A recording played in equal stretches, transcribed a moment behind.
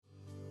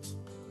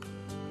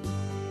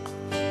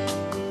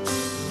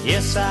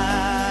Yes,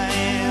 I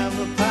am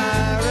a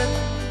pirate,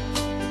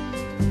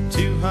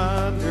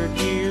 200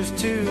 years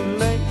too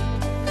late.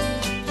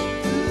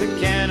 The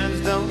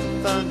cannons don't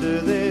thunder,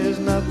 there's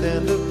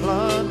nothing to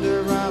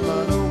plunder. I'm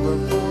an over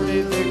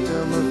 40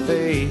 victim of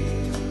fate,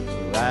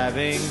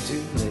 arriving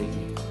too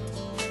late,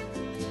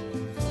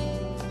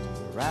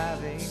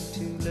 arriving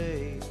too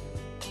late.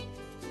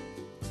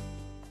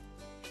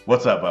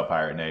 What's up,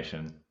 Pirate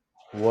Nation?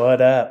 What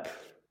up?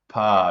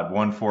 Pod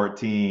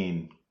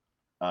 114.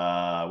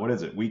 What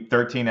is it? Week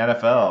 13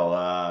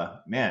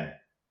 NFL. Man,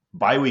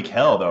 bye week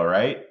hell though,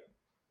 right?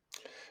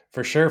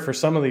 For sure. For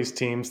some of these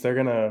teams, they're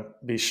going to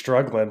be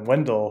struggling.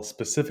 Wendell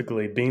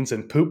specifically, beans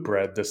and poop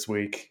bread this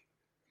week.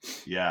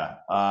 Yeah.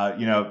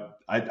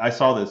 I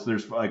saw this.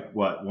 There's like,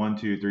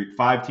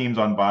 5 teams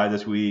on bye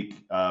this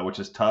week, which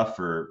is tough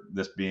for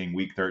this being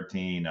week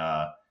 13.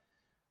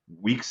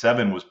 Week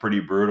 7 was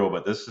pretty brutal,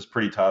 but this is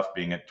pretty tough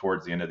being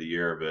towards the end of the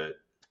year. But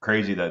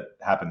crazy that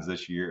happens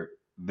this year,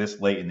 this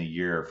late in the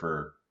year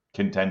for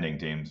contending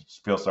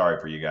teams. Feel sorry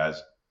for you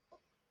guys.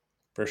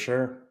 For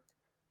sure.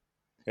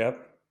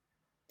 Yep.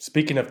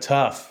 Speaking of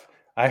tough,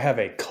 I have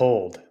a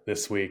cold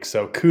this week,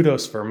 so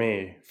kudos for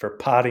me for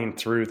potting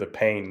through the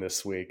pain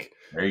this week.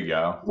 There you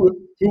go.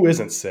 Who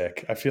isn't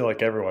sick? I feel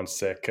like everyone's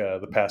sick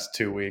the past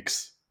 2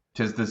 weeks.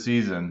 'Tis the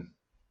season.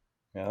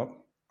 Yep.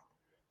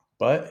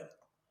 But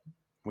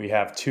we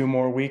have 2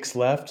 more weeks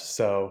left,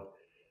 so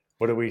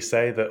what do we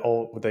say?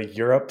 The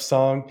Europe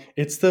song?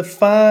 It's the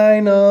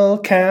final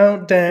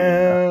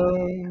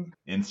countdown.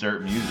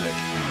 Insert music.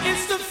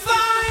 It's the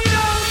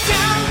final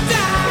countdown.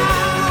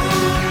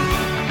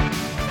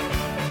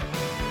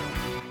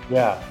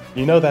 Yeah,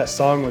 you know that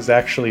song was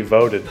actually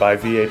voted by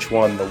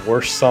VH1 the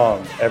worst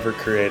song ever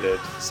created.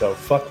 So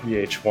fuck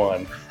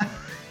VH1.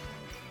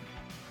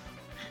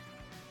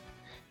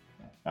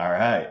 All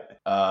right.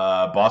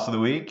 Boss of the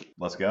week.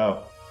 Let's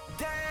go.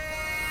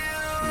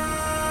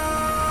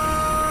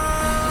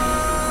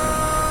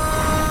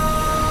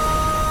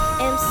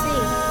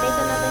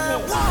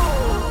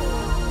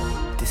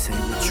 This ain't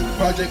what you want.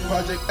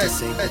 Project.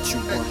 This ain't what you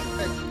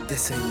want.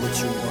 This ain't what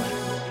you want.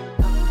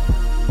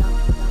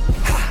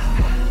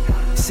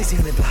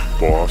 1600 block.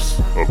 Boss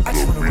of I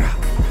just the wanna week.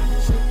 rock.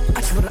 I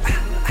just wanna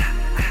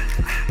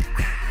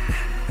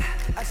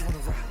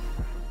rock.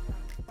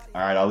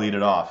 All right, I'll lead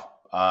it off.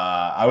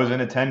 I was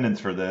in attendance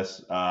for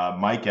this.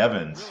 Mike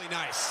Evans. Really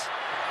nice.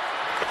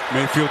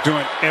 Mayfield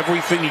doing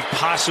everything he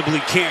possibly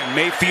can.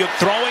 Mayfield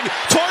throwing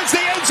towards the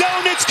end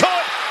zone. It's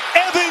caught.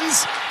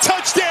 Evans,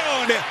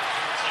 touchdown.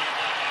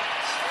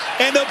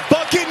 And the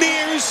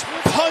Buccaneers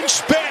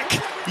punch back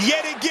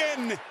yet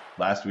again.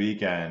 Last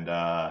weekend,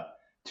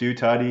 2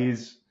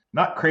 tutties.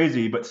 Not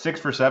crazy, but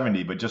 6 for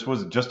 70. But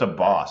was just a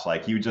boss.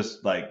 Like he was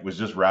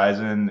just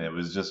rising. It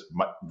was just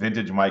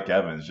vintage Mike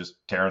Evans,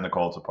 just tearing the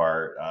Colts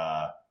apart.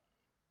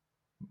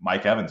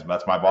 Mike Evans,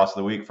 that's my boss of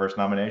the week, first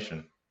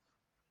nomination.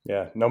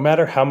 Yeah, no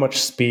matter how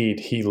much speed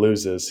he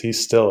loses,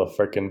 he's still a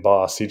freaking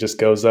boss. He just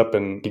goes up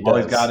and he's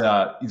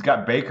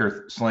got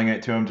Baker slinging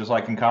it to him just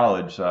like in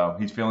college, so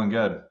he's feeling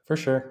good. For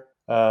sure.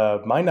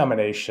 My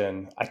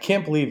nomination, I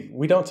can't believe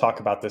we don't talk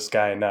about this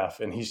guy enough,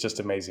 and he's just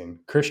amazing.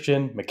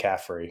 Christian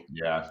McCaffrey.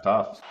 Yeah, it's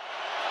tough.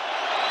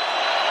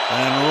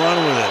 And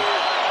run with it.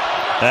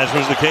 As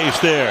was the case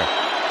there.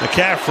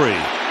 McCaffrey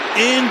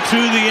into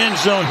the end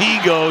zone. He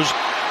goes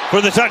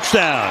for the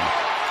touchdown.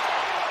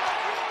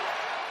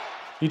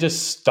 He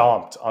just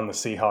stomped on the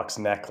Seahawks'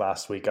 neck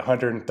last week.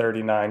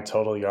 139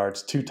 total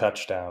yards, 2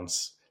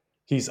 touchdowns.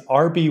 He's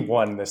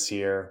RB1 this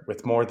year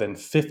with more than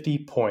 50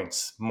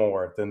 points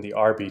more than the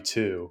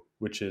RB2,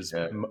 which is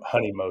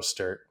Honey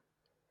Mostert.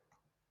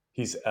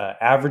 He's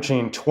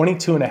averaging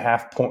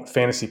 22.5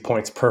 fantasy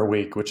points per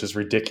week, which is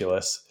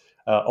ridiculous.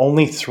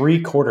 Only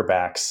 3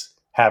 quarterbacks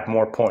have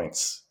more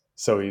points.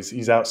 So he's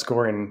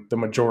outscoring the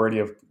majority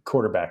of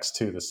quarterbacks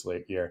too this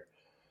year.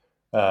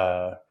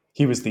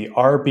 He was the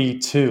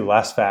RB2,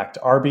 last fact,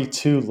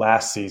 RB2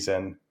 last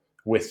season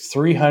with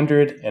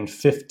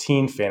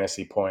 315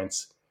 fantasy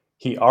points.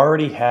 He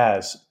already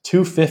has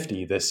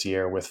 250 this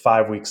year with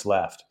 5 weeks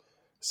left.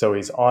 So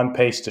he's on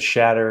pace to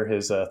shatter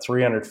his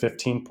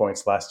 315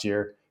 points last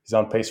year. He's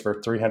on pace for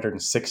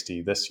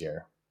 360 this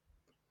year.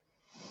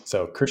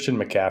 So Christian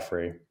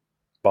McCaffrey,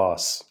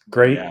 boss.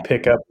 Great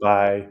pickup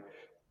by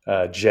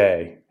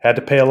Jay. Had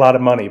to pay a lot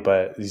of money,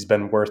 but he's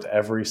been worth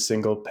every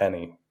single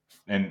penny.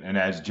 And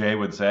as Jay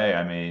would say,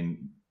 I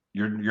mean,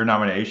 your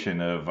nomination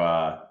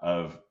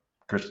of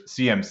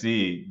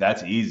CMC,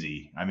 that's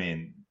easy. I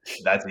mean,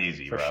 that's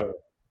easy, For bro. sure.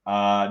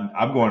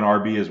 I'm going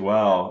RB as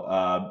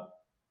well.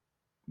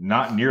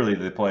 Not nearly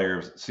the player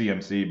of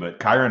CMC, but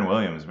Kyren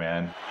Williams,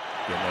 man.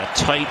 Getting a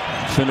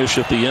tight finish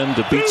at the end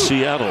to beat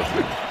Seattle.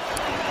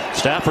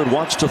 Stafford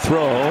wants to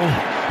throw.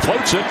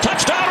 Floats it.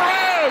 Touchdown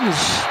Rams!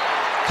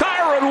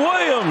 Kyren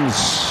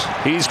Williams.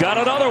 He's got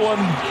another one.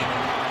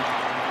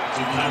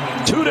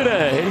 2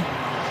 today.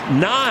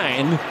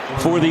 9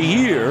 for the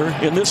year,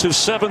 and this is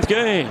 7th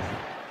game.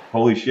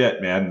 Holy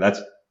shit, man.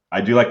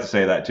 I do like to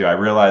say that too. I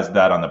realized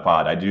that on the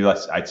pod.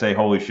 I'd say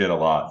holy shit a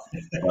lot.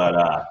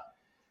 But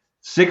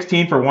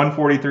 16 for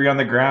 143 on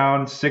the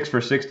ground, 6 for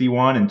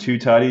 61 and 2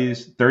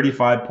 tutties,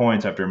 35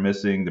 points after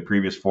missing the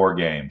previous 4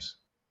 games.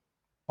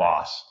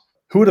 Boss.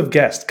 Who would have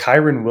guessed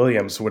Kyren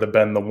Williams would have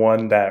been the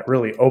one that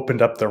really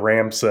opened up the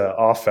Rams'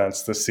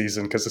 offense this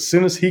season? Because as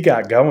soon as he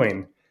got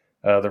going,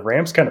 the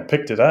Rams kind of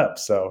picked it up.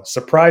 So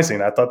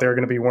surprising. I thought they were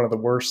going to be one of the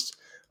worst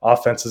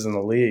offenses in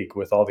the league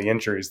with all the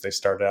injuries they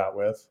started out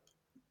with.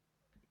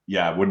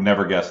 Yeah, would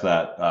never guess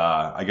that.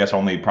 I guess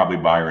only probably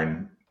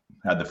Byron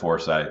had the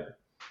foresight.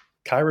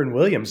 Kyren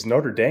Williams,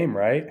 Notre Dame,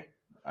 right?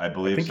 I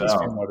believe think so. He's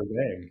from Notre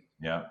Dame.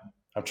 Yeah.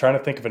 I'm trying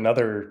to think of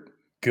another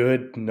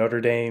good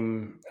Notre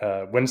Dame.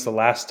 When's the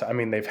last? I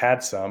mean, they've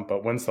had some,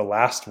 but when's the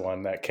last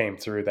one that came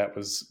through that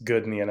was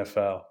good in the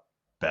NFL?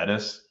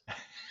 Bettis.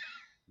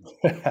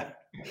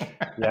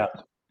 Yeah.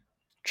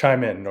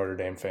 Chime in, Notre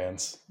Dame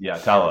fans. Yeah,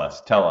 tell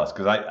us,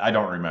 because I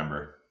don't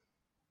remember.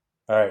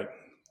 All right.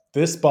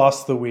 This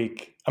Boss of the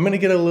Week, I'm going to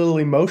get a little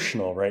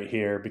emotional right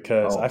here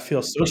because I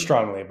feel so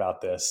strongly about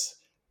this.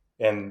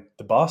 And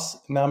the Boss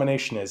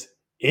nomination is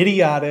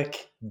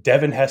Idiotic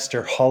Devin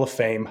Hester Hall of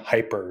Fame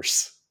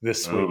Hypers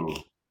this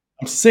week.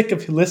 I'm sick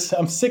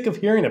of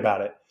hearing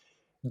about it.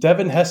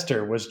 Devin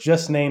Hester was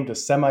just named a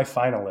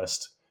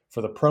semifinalist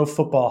for the Pro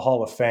Football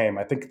Hall of Fame.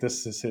 I think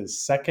this is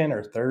his second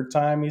or third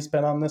time he's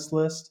been on this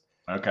list.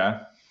 Okay.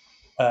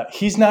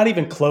 He's not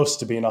even close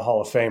to being a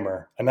Hall of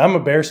Famer. And I'm a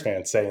Bears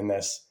fan saying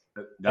this.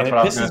 That's and what it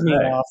I was pisses going me to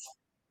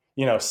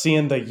say. off,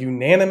 seeing the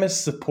unanimous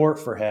support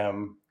for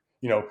him.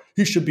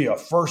 He should be a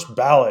first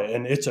ballot,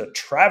 and it's a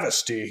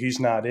travesty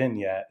he's not in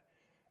yet.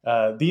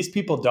 These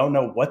people don't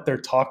know what they're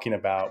talking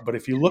about. But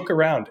if you look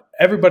around,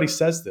 everybody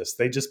says this.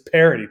 They just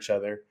parrot each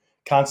other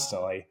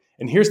constantly.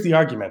 And here's the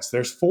arguments.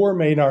 There's 4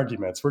 main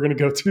arguments. We're going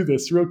to go through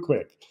this real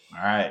quick.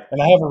 All right.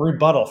 And I have a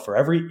rebuttal for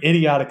every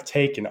idiotic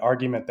take and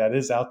argument that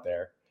is out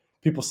there.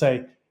 People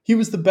say, he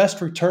was the best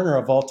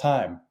returner of all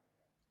time.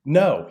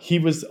 No, he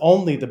was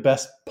only the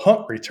best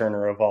punt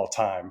returner of all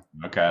time.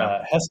 Okay.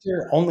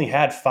 Hester only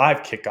had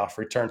 5 kickoff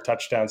return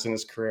touchdowns in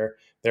his career.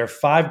 There are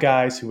 5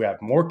 guys who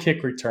have more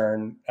kick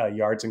return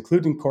yards,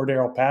 including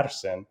Cordero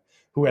Patterson,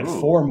 who had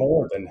 4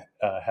 more than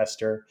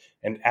Hester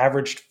and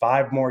averaged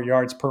 5 more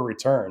yards per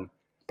return.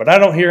 But I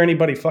don't hear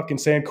anybody fucking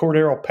saying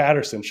Cordero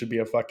Patterson should be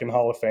a fucking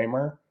Hall of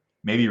Famer.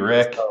 Maybe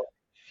Rick. So,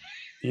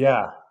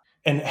 yeah.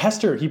 And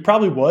Hester, he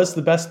probably was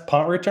the best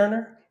punt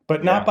returner,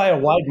 but not by a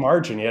wide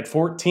margin. He had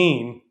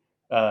 14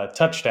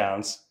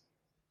 touchdowns.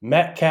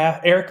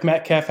 Eric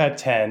Metcalf had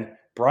 10.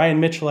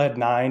 Brian Mitchell had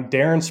 9.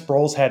 Darren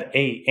Sproles had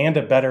 8 and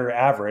a better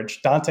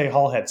average. Dante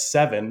Hall had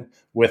 7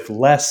 with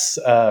less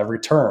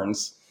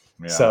returns.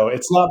 Yeah. So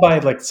it's not by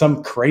like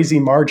some crazy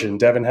margin.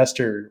 Devin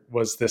Hester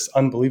was this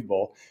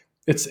unbelievable.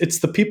 It's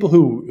the people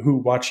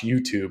who watch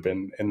YouTube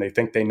and they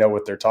think they know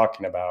what they're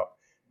talking about.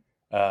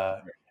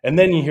 And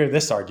then you hear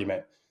this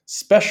argument.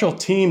 Special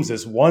teams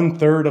is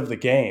 1/3 of the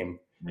game.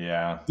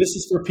 Yeah. This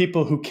is for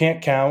people who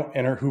can't count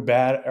and are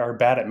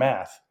bad at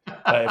math.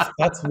 If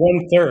that's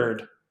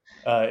 1/3,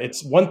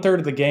 it's 1/3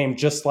 of the game,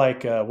 just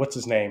like, what's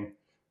his name?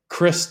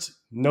 Chris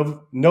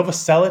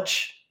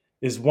Novoselic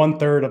is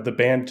 1/3 of the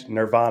band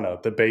Nirvana,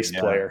 the bass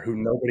player who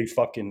nobody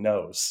fucking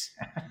knows.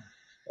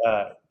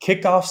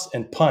 Kickoffs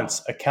and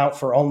punts account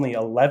for only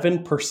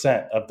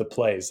 11% of the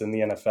plays in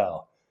the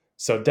NFL.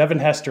 So Devin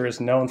Hester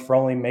is known for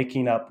only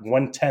making up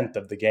 1/10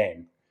 of the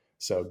game.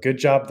 So good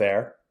job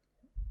there.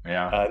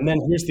 Yeah. And then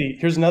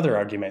here's another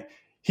argument.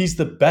 He's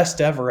the best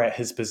ever at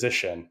his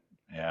position.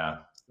 Yeah.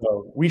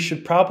 So we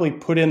should probably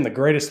put in the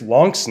greatest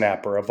long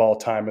snapper of all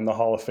time in the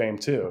Hall of Fame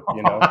too.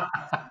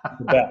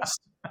 The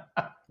best.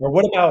 Or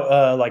what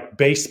about like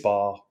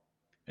baseball?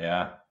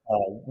 Yeah.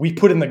 We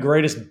put in the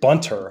greatest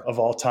bunter of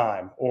all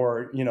time,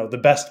 or the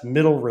best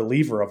middle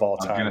reliever of all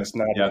time. I was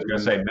going to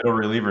say middle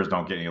relievers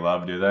don't get any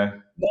love, do they?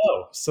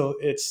 No. So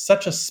it's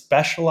such a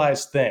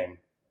specialized thing.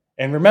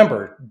 And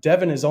remember,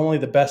 Devin is only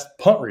the best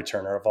punt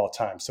returner of all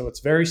time. So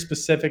it's very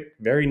specific,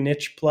 very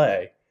niche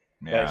play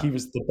that he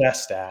was the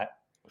best at.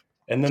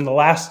 And then the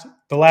last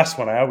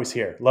one I always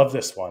hear, love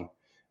this one.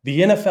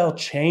 The NFL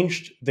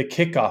changed the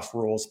kickoff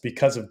rules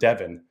because of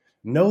Devin.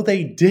 No,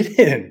 they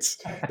didn't.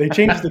 They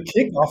changed the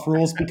kickoff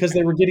rules because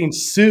they were getting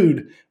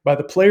sued by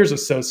the Players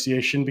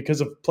Association because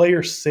of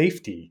player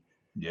safety.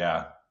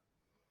 Yeah.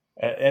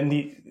 And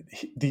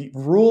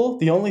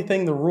the only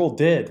thing the rule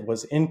did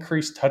was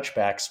increase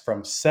touchbacks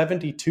from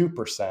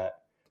 72%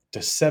 to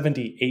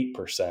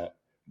 78%. Wow.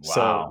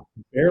 So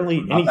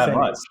barely Not anything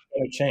much. is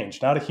going to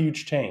change. Not a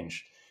huge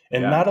change.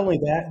 And not only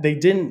that, they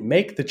didn't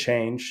make the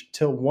change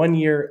till 1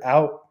 year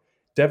out,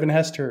 Devin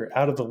Hester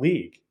out of the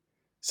league.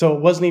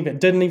 So it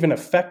didn't even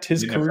affect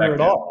his career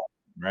at all.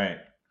 Right.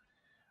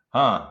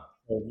 Huh.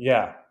 So,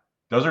 yeah.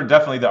 Those are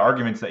definitely the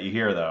arguments that you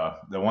hear, though.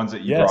 The ones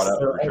that you brought up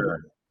for sure.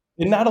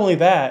 And not only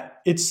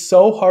that, it's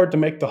so hard to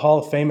make the Hall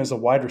of Fame as a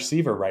wide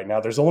receiver right now.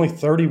 There's only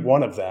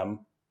 31 of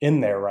them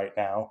in there right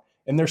now.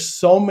 And there's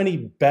so many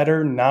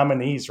better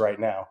nominees right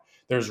now.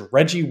 There's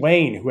Reggie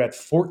Wayne, who had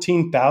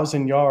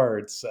 14,000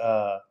 yards,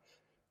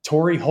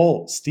 Torrey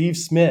Holt, Steve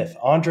Smith,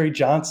 Andre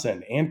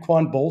Johnson,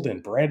 Anquan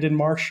Bolden, Brandon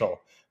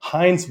Marshall,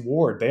 Hines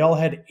Ward, they all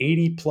had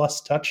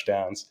 80-plus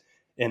touchdowns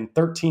and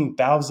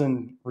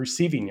 13,000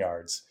 receiving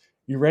yards.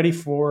 You ready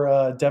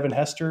for Devin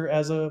Hester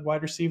as a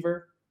wide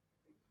receiver?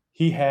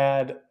 He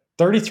had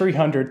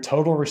 3,300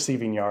 total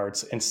receiving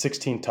yards and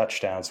 16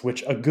 touchdowns,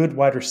 which a good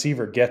wide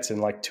receiver gets in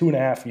like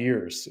 2.5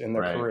 years in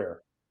their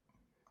career.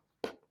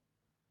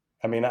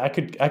 I mean, I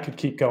could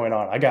keep going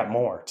on. I got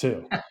more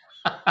too.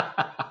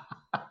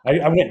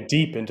 I went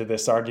deep into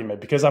this argument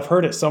because I've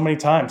heard it so many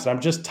times, and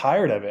I'm just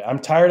tired of it. I'm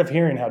tired of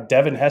hearing how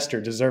Devin Hester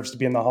deserves to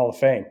be in the Hall of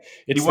Fame.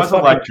 He was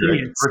electric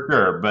for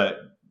sure, but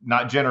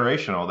not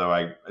generational, though.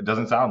 It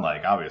doesn't sound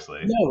like,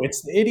 obviously. No,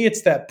 it's the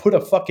idiots that put a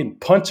fucking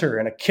punter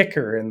and a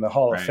kicker in the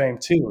Hall of Fame,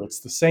 too.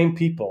 It's the same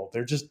people.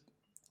 They're just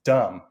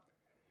dumb.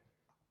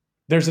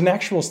 There's an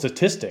actual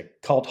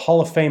statistic called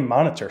Hall of Fame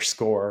Monitor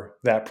Score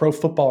that Pro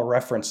Football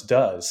Reference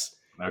does.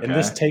 Okay. And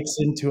this takes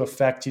into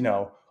effect,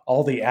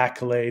 all the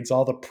accolades,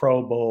 all the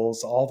Pro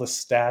Bowls, all the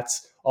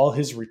stats, all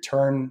his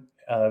return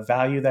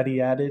value that he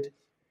added.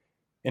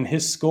 And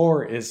his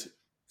score is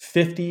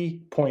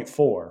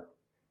 50.4.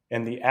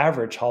 And the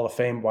average Hall of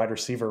Fame wide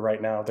receiver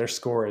right now, their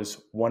score is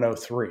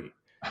 103.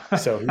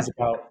 So he's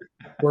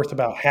worth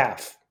about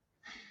half.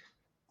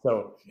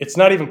 So it's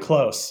not even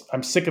close.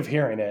 I'm sick of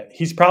hearing it.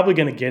 He's probably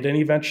going to get in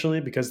eventually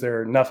because there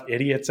are enough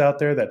idiots out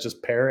there that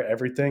just parrot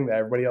everything that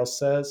everybody else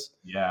says.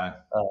 Yeah.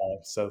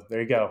 So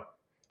there you go.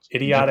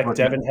 Idiotic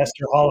Devin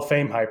Hester Hall of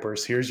Fame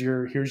hypers. Here's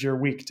your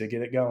week to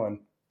get it going.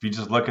 If you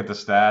just look at the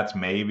stats,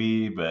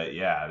 maybe, but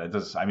yeah, that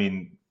does. I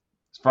mean,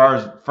 as far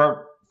as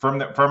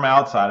from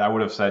outside, I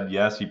would have said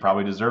yes, he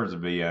probably deserves to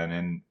be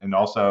in, and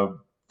also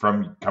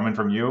coming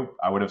from you,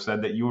 I would have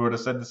said that you would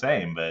have said the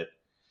same. But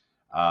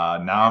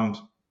now I'm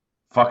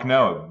fuck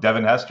no,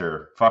 Devin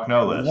Hester, fuck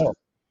no list. No.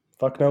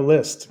 Fuck no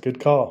list.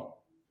 Good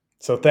call.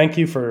 So thank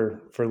you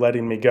for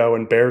letting me go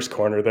in Bears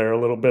corner there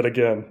a little bit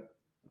again.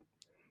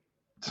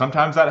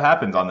 Sometimes that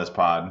happens on this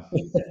pod.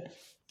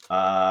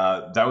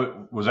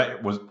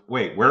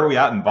 Wait, where are we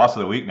at in Boss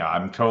of the Week now?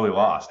 I'm totally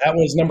lost. That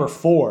was number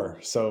 4.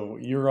 So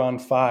you're on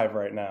 5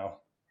 right now.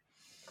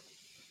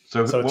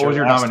 So what was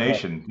your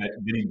nomination?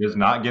 Did he just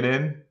not get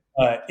in?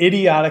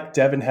 Idiotic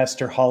Devin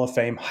Hester Hall of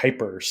Fame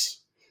hypers.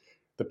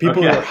 The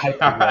people who are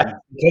hyping him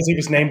because he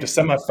was named a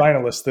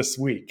semifinalist this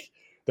week.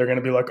 They're going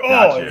to be like,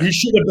 he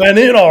should have been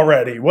in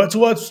already.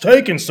 What's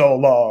taking so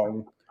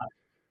long?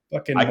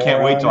 I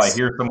can't wait till I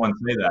hear someone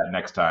say that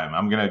next time.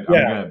 I'm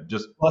gonna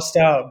just bust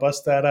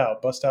that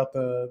out, bust out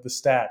the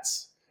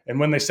stats. And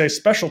when they say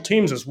special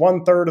teams is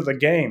 1/3 of the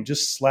game,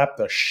 just slap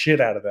the shit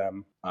out of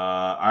them.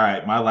 All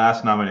right, my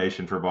last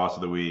nomination for Boss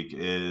of the Week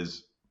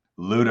is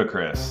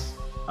Ludacris,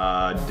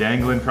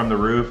 dangling from the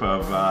roof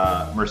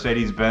of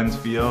Mercedes-Benz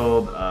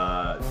Field,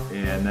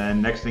 and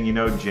then next thing you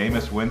know,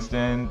 Jameis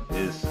Winston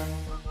is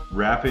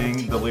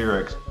rapping the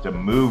lyrics to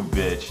 "Move,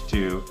 Bitch"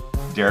 to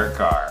Derek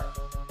Carr.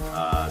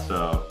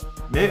 So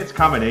maybe it's a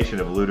combination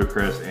of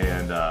Ludacris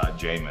and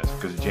Jameis,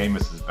 because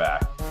Jameis is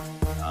back.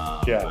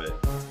 But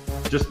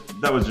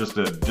that was just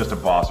a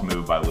boss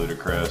move by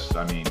Ludacris.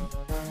 I mean,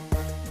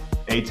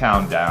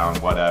 A-Town down,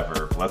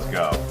 whatever. Let's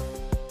go.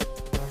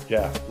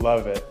 Yeah,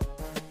 love it.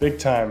 Big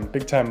time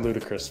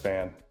Ludacris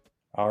fan.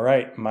 All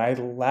right, my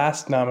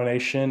last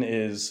nomination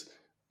is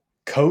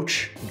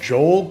Coach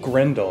Joel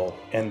Grindle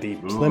and the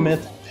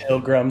Plymouth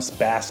Pilgrims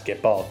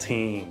basketball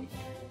team.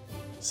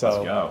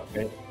 So let's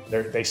go.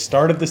 They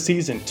started the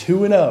season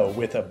 2-0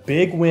 with a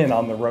big win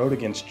on the road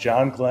against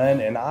John Glenn,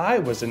 and I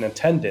was in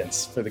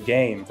attendance for the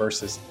game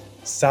versus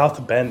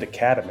South Bend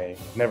Academy.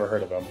 Never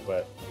heard of them,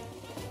 but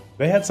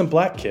they had some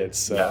black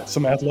kids,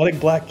 some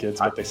athletic black kids,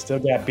 but they still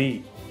got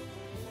beat.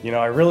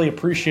 I really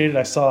appreciated.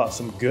 I saw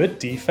some good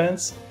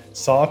defense,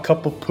 saw a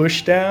couple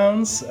push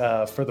downs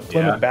for the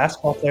Plymouth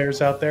basketball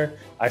players out there.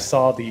 I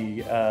saw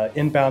the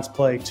inbounds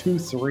play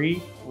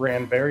 2-3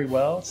 ran very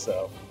well,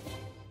 so.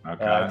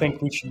 Okay. I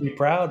think we should be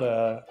proud.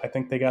 I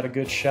think they got a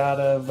good shot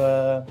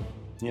of,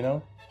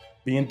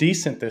 being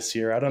decent this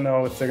year. I don't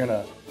know if they're going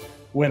to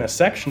win a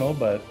sectional,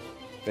 but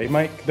they're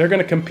going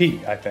to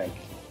compete, I think.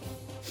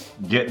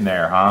 Getting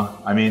there, huh?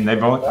 I mean,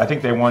 I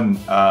think they won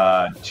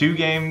 2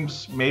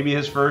 games maybe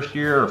his first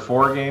year, or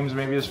 4 games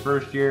maybe his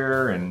first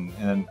year, and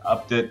then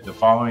upped it the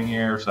following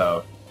year.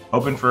 So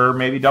hoping for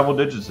maybe double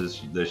digits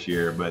this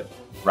year. But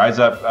rise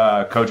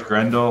up, Coach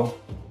Grindle.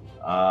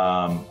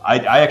 I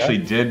actually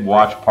did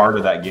watch part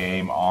of that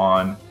game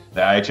on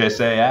the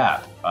IHSA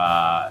app.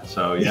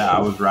 So yeah, I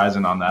was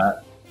rising on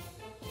that.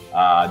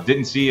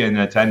 Didn't see you in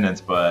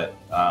attendance, but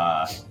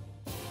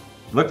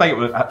looked like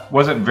it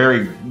wasn't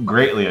very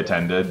greatly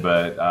attended,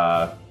 but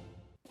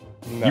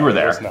no, you were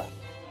there.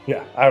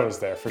 Yeah, I was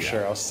there for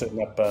sure. I was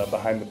sitting up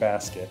behind the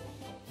basket.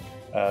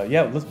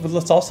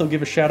 Let's also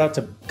give a shout out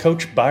to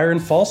Coach Byron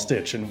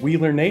Falstich and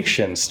Wheeler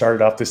Nation.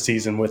 Started off the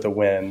season with a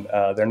win.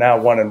 They're now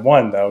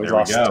 1-1 though. We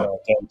lost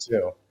game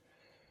 2.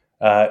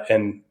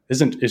 And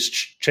is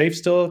Chafe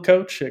still a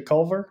coach at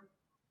Culver?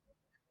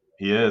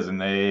 He is, and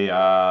they,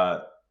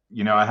 I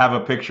have a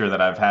picture that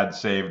I've had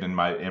saved in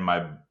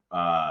my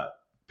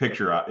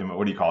picture.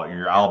 What do you call it? In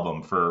your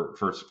album for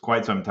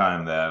quite some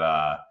time.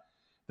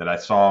 That that I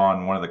saw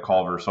on one of the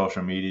Culver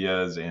social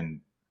medias,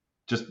 and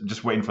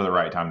just waiting for the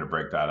right time to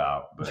break that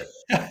out. But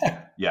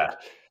yeah.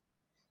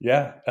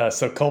 Yeah.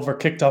 So Culver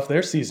kicked off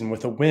their season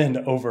with a win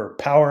over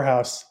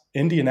powerhouse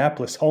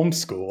Indianapolis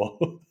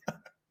Homeschool.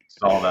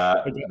 Saw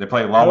that. They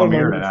play La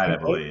Lumiere tonight, I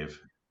believe.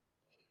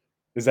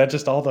 Is that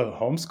just all the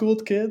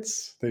homeschooled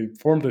kids? They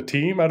formed a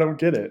team? I don't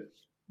get it.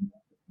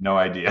 No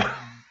idea.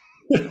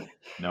 We'll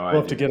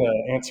have to get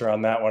an answer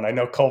on that one. I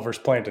know Culver's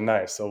playing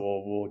tonight, so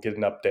we'll get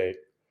an update.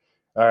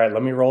 All right,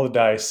 let me roll the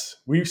dice.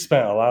 We've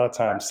spent a lot of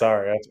time.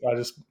 Sorry, I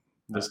just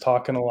was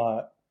talking a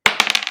lot.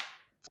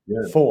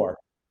 Good. 4.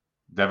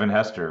 Devin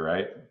Hester,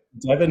 right?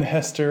 Devin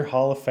Hester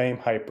Hall of Fame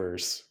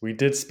hypers. We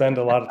did spend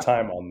a lot of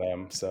time on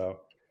them,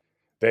 so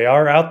they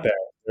are out there.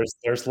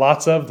 There's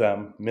lots of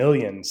them,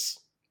 millions.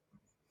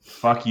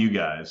 Fuck you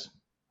guys.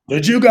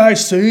 Did you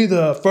guys see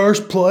the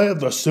first play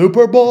of the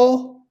Super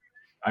Bowl?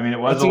 I mean, it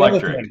was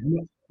electric.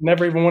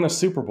 Never even won a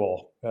Super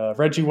Bowl.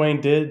 Reggie Wayne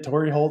did.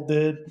 Torrey Holt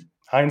did.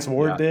 Hines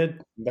Ward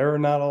did. They're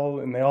not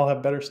all, and they all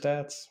have better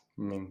stats.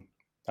 I mean,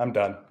 I'm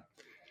done.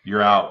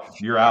 You're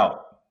out. You're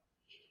out.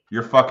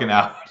 You're fucking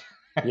out.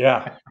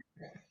 Yeah.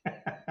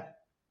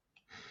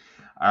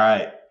 All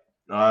right.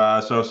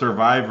 So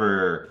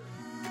Survivor.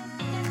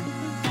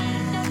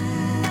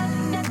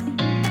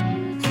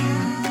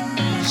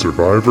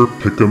 Survivor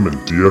Pick'em and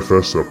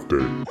DFS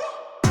update.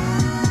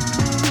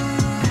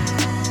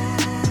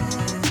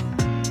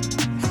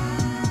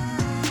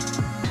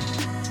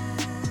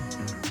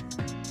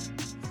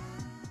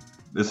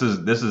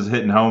 This is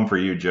hitting home for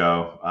you,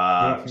 Joe.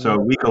 So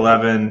week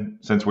 11,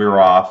 since we were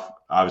off,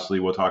 obviously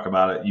we'll talk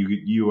about it.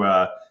 You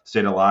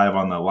stayed alive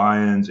on the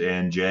Lions,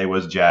 and Jay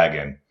was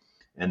jagging.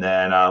 And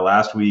then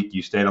last week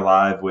you stayed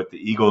alive with the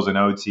Eagles and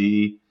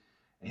OT,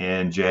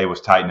 and Jay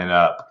was tightening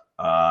up.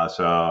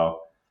 So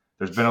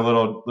there's been a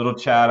little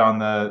chat on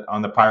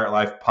the Pirate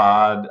Life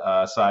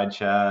Pod side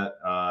chat.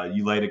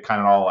 You laid it kind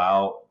of all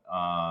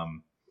out.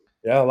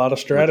 Yeah, a lot of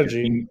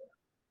strategy.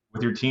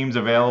 With your teams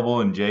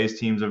available and Jay's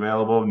teams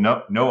available,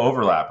 no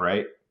overlap,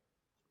 right?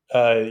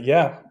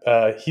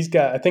 He's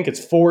got, I think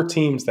it's 4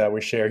 teams that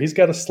we share. He's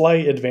got a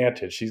slight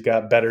advantage. He's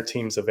got better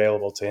teams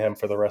available to him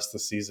for the rest of the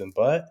season.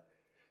 But,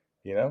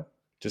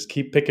 just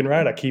keep picking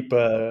right. I keep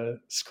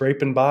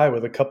scraping by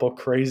with a couple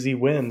crazy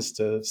wins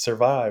to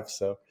survive.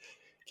 So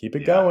keep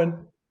it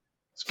going.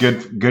 It's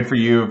good for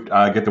you.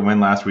 Get the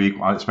win last week,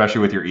 especially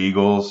with your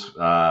Eagles.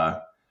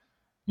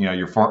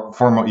 Your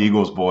former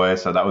Eagles boy,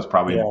 so that was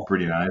probably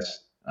pretty nice.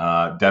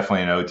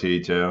 Definitely an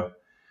OT too.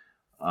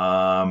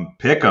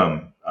 Pick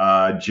 'em.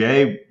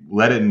 Jay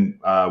led it in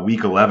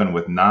week 11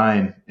 with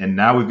 9, and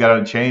now we've got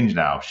a change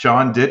now.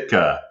 Sean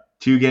Ditka,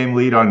 2-game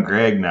lead on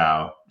Greg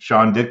now.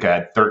 Sean Ditka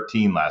had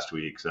 13 last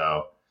week,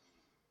 so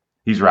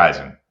he's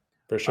rising.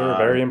 For sure,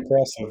 very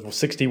impressive.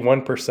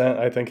 61%,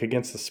 I think,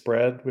 against the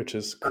spread, which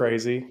is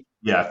crazy.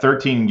 Yeah,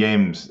 13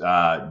 games.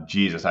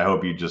 Jesus, I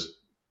hope you just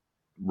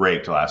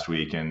raked last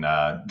week in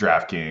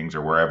DraftKings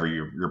or wherever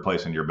you're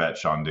placing your bet,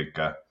 Sean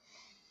Ditka.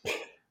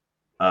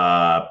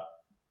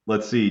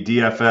 Let's see.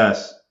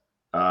 DFS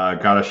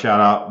got a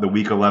shout out the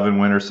week 11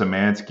 winner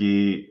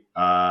Szymanski,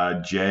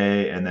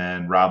 Jay, and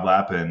then Rob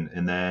Lappin,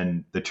 and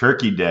then the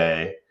Turkey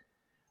Day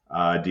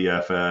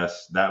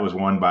DFS that was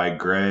won by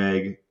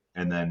Greg,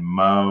 and then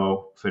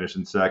Mo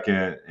finishing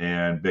second,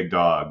 and Big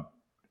Dog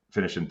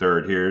finishing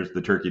third. Here's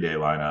the Turkey Day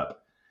lineup: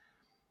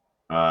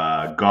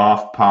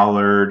 Goff,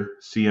 Pollard,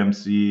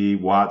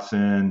 CMC,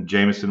 Watson,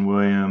 Jameson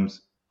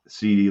Williams,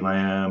 CeeDee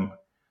Lamb,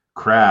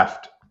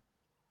 Kraft,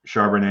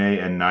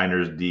 Charbonnet, and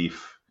Niners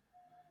Deef.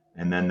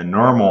 And then the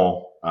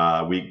normal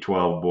week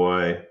 12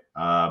 boy,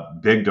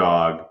 Big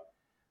Dog,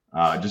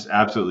 just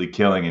absolutely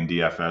killing in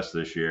DFS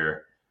this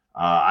year.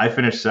 I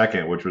finished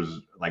second, which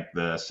was like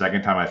the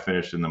second time I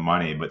finished in the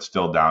money, but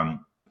still down,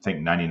 I think,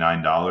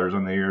 $99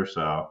 on the year.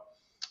 So,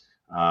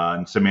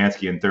 and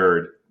Szymanski in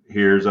third.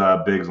 Here's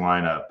Big's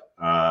lineup.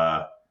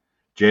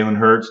 Jalen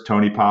Hurts,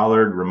 Tony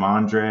Pollard,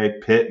 Ramondre,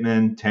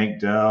 Pittman,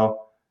 Tank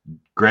Dell,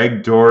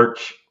 Greg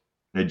Dortch,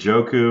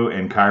 Njoku,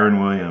 and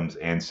Kyron Williams,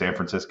 and San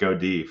Francisco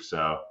Deef. So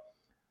a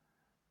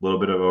little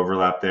bit of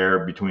overlap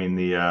there between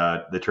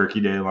the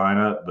Turkey Day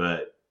lineup,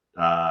 but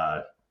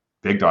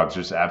Big Dog's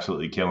just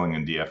absolutely killing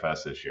in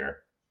DFS this year.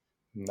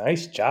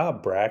 Nice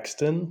job,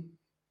 Braxton.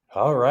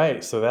 All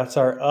right, so that's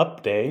our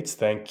updates.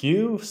 Thank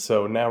you.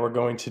 So now we're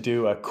going to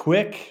do we're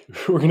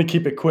going to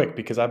keep it quick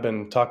because I've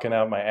been talking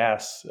out my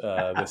ass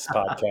this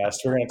podcast.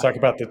 We're going to talk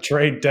about the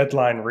trade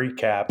deadline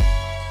recap.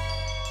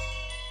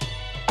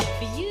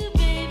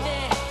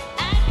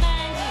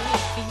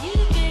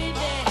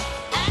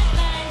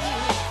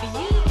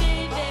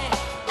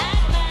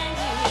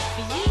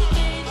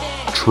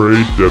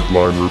 Trade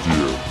deadline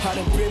review. I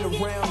done been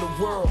around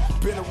the world,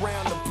 been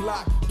around the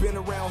block, been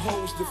around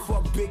hoes that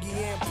fuck Biggie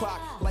and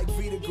Pac, like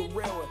Vita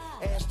Guerrero.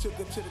 Ass took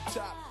her to the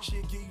top.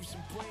 She'll give you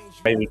some brains.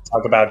 Maybe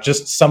talk about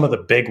just some of the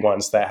big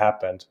ones that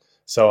happened.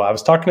 So I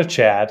was talking to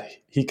Chad.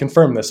 He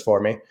confirmed this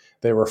for me.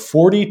 There were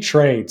 40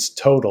 trades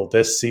total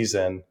this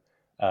season,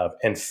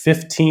 and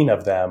 15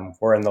 of them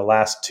were in the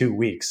last 2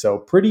 weeks. So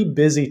pretty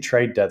busy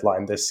trade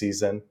deadline this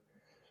season.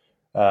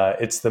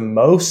 It's the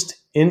most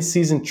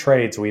in-season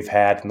trades we've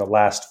had in the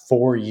last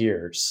 4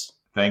 years.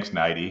 Thanks,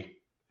 Nighty.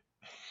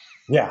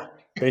 Yeah,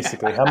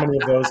 basically. How many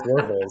of those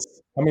were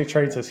his? How many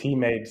trades has he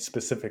made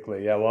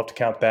specifically? Yeah, we'll have to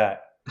count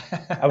that.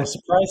 I was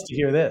surprised to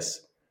hear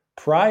this.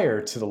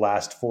 Prior to the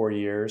last 4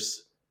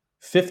 years,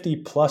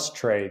 50-plus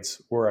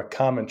trades were a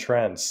common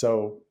trend.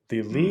 So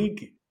the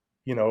league,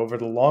 over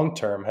the long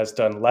term has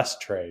done less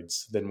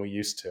trades than we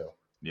used to.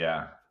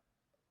 Yeah.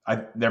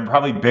 They're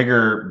probably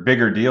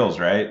bigger deals,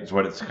 right? Is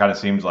what it kind of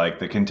seems like.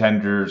 The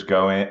contenders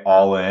go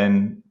all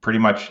in pretty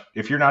much.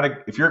 If you're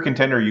a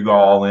contender, you go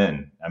all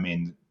in. I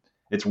mean,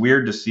 it's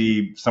weird to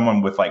see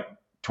someone with like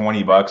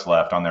 $20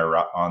 left on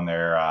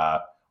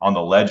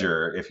the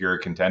ledger. If you're a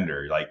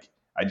contender, like,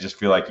 I just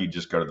feel like you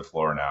just go to the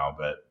floor now,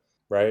 but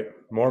right,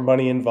 more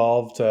money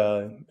involved,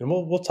 and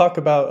we'll talk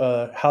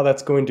about how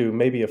that's going to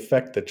maybe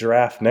affect the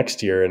draft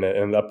next year in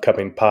an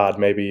upcoming pod,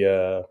 maybe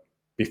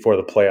before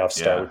the playoffs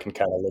start. Yeah. We can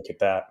kind of look at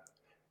that,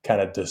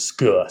 kind of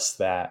discuss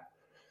that.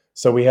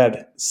 So we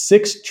had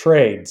 6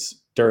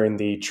 trades during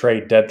the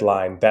trade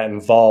deadline that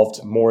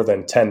involved more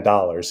than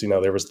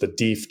 $10. There was the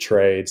Deef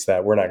trades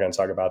that we're not going to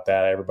talk about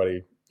that.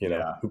 Everybody,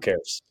 who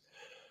cares?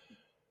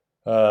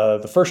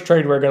 The first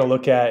trade we're going to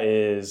look at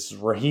is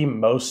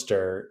Raheem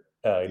Mostert,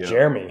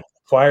 Jeremy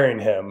acquiring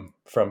him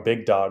from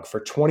Big Dog for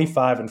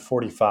 $25 and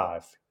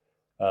 $45.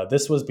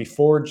 This was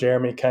before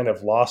Jeremy kind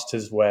of lost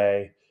his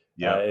way.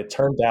 It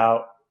turned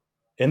out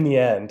in the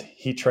end,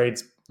 he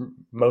trades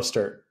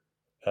Mostert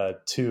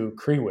to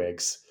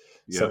Krewigs.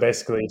 So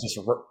basically, he just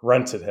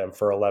rented him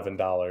for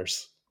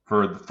 $11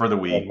 for the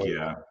week.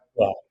 Yeah.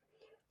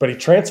 But he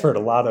transferred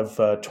a lot of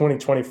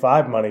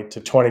 2025 money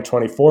to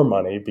 2024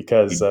 money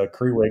because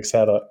Krewigs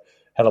had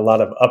a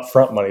lot of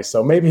upfront money.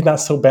 So maybe not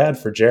so bad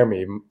for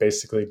Jeremy.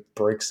 Basically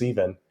breaks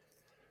even.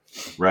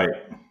 Right.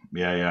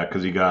 Yeah.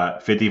 Because he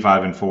got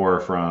 55 and 4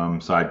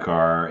 from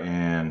Sidecar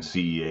and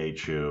CEH,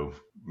 who,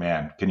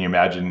 man, can you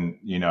imagine,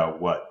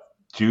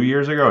 2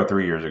 years ago or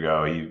 3 years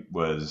ago, he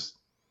was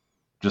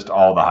just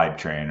all the hype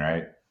train,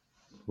 right?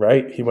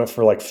 Right. He went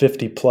for like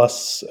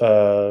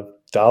 $50+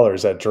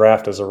 dollars at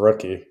draft as a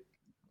rookie.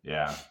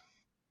 Yeah.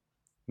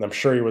 And I'm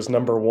sure he was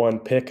number 1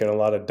 pick in a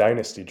lot of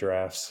dynasty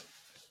drafts.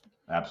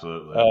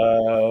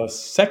 Absolutely.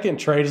 Second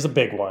trade is a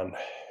big one.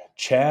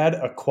 Chad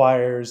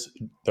acquires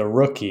the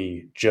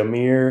rookie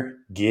Jahmyr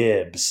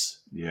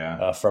Gibbs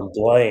from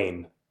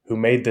Blaine, who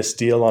made this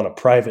deal on a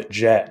private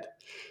jet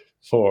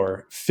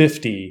for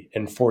 $50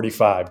 and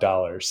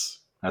 $45.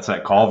 That's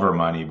that Culver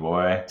money,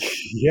 boy.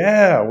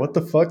 Yeah, what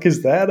the fuck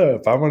is that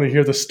of? I want to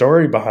hear the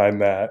story behind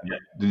that. Yeah.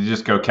 Did you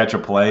just go catch a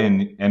play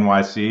in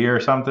NYC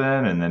or something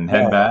and then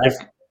head back?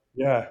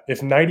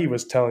 If Nighty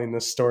was telling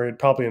this story, it'd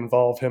probably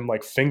involve him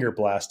like finger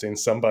blasting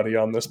somebody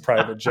on this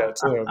private jet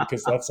too,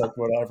 because that's like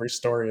what every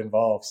story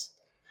involves.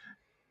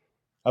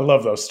 I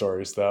love those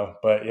stories though.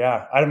 But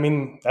yeah, I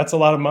mean, that's a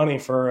lot of money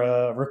for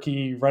a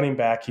rookie running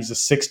back. He's a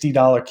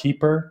 $60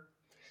 keeper.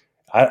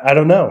 I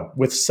don't know.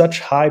 With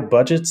such high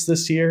budgets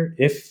this year,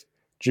 if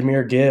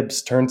Jahmyr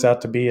Gibbs turns out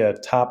to be a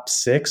top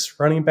 6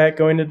 running back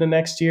going into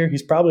next year,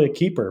 he's probably a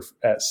keeper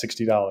at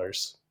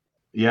 $60.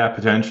 Yeah,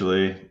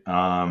 potentially.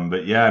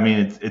 But yeah, I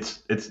mean,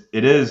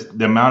 it is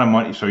the amount of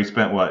money. So he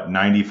spent what,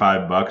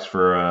 $95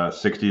 for a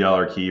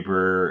 $60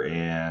 keeper,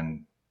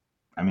 and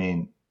I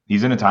mean,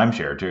 he's in a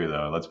timeshare too,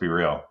 though. Let's be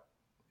real.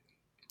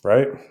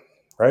 Right.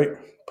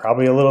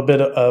 Probably a little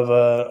bit of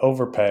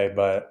overpay,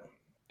 but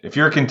if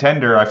you're a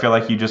contender, I feel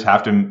like you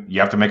have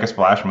to make a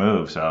splash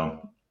move.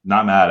 So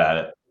not mad at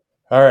it.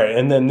 All right,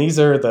 and then these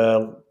are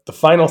the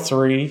final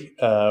 3.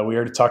 We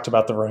already talked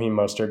about the Raheem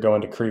Mostert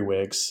going to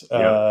Krewigs.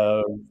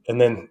 And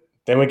then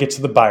we get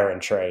to the Byron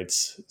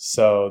trades.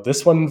 So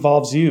this one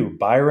involves you.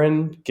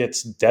 Byron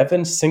gets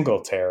Devin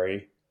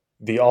Singletary,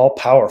 the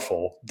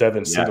all-powerful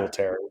Devin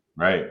Singletary.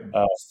 Right.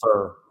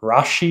 For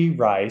Rashee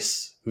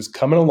Rice, who's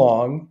coming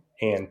along,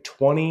 and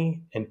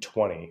 20 and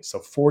 20. So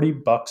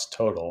 $40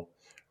 total.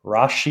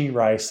 Rashee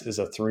Rice is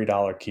a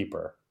 $3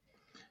 keeper.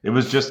 It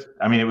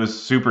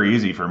was super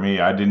easy for me.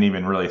 I didn't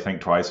even really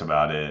think twice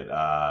about it.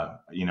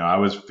 I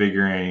was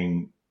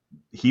figuring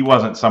he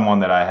wasn't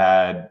someone that I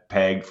had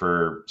pegged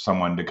for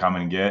someone to come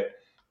and get.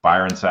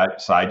 Byron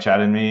side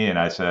chatted me, and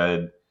I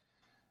said,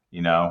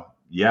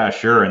 yeah,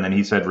 sure. And then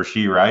he said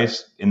Rashee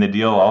Rice in the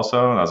deal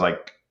also, and I was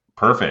like,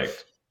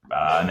 perfect.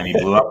 And then he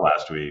blew up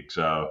last week.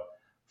 So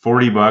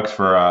 $40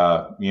 for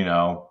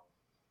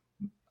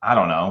I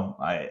don't know.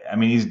 I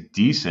mean, he's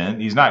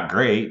decent. He's not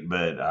great,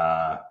 but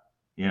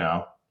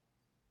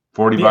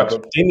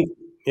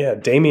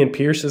 $40. Damian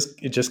Pierce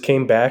just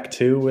came back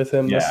too with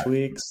him this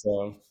week.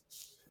 So,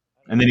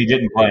 and then he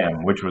didn't play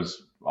him, which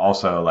was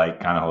also like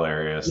kind of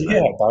hilarious.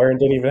 Yeah, Byron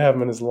didn't even have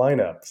him in his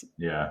lineup.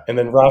 Yeah, and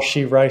then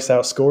Rashee Rice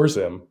outscores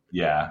him.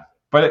 Yeah,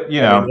 but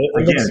again,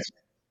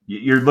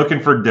 you're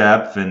looking for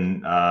depth,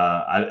 and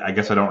I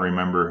guess I don't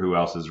remember who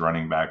else's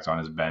running backs on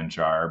his bench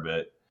are,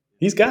 but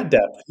he's got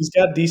depth. He's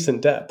got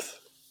decent depth.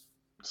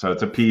 So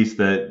it's a piece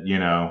that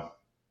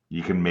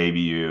you can maybe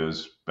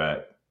use,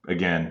 but.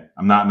 Again,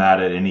 I'm not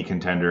mad at any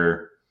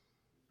contender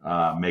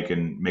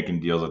making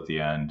deals at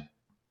the end.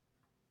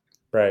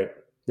 Right.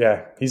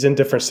 Yeah, he's in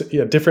different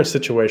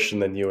situation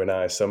than you and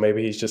I. So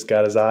maybe he's just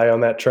got his eye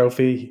on that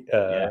trophy,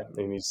 and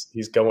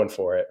he's going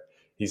for it.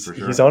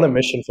 He's on a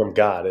mission from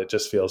God. It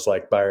just feels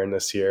like Byron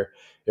this year.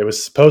 It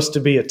was supposed to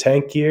be a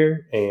tank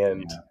year,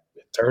 and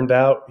it turned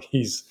out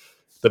he's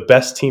the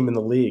best team in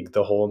the league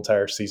the whole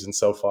entire season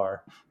so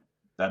far.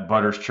 That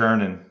butter's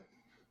churning.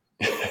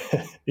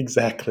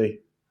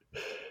 Exactly.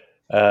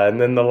 And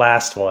then the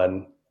last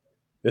one.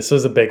 This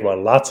was a big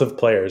one. Lots of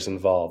players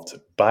involved.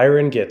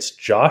 Byron gets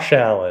Josh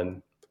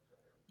Allen,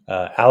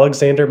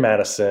 Alexander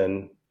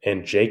Madison,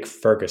 and Jake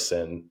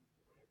Ferguson,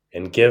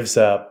 and gives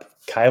up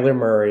Kyler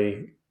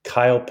Murray,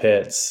 Kyle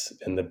Pitts,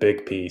 and the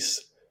big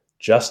piece,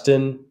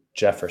 Justin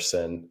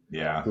Jefferson,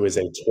 who is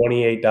a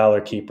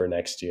 $28 keeper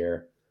next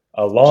year,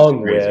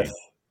 along with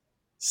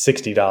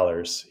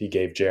 $60 he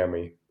gave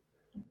Jeremy.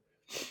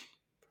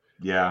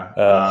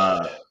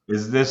 Yeah.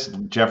 Is this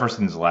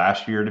Jefferson's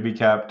last year to be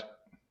kept?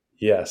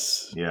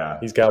 Yes. Yeah.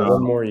 He's got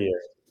one more year.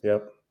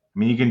 Yep. I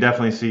mean, you can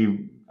definitely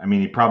see. I mean,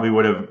 he probably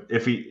would have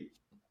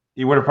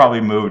he would have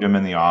probably moved him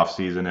in the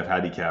offseason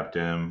had he kept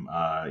him.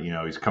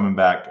 He's coming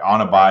back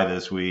on a bye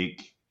this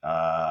week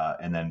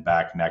and then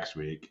back next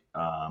week.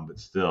 But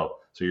still,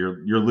 so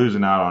you're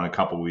losing out on a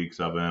couple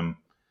weeks of him.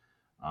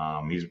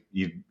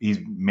 He's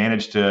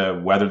managed to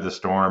weather the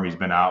storm. He's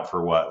been out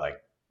for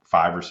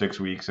 5 or 6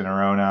 weeks in a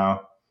row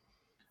now.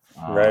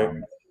 Right.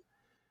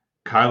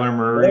 Kyler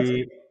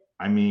Murray.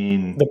 I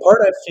mean, the part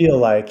I feel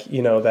like,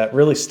 that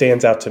really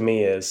stands out to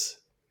me is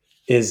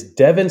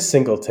Devin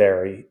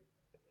Singletary,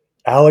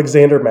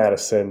 Alexander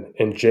Madison,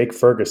 and Jake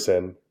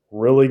Ferguson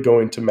really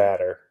going to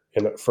matter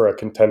for a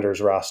contender's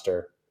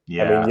roster?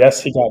 Yeah. I mean,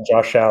 yes, he got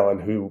Josh Allen,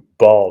 who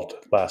balled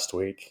last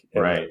week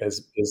and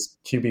is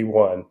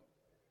QB1,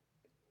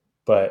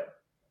 but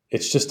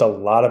it's just a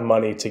lot of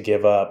money to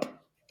give up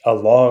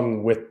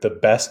along with the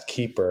best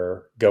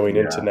keeper going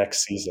into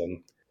next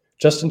season.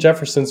 Justin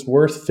Jefferson's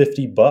worth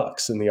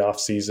 $50 in the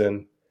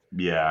offseason.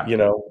 Yeah.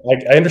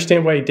 I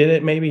understand why he did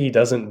it. Maybe he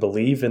doesn't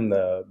believe in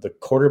the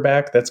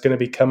quarterback that's going to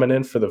be coming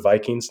in for the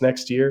Vikings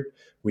next year.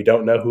 We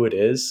don't know who it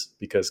is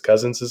because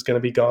Cousins is going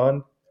to be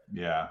gone.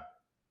 Yeah.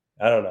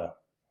 I don't know.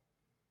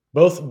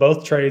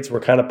 Both trades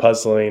were kind of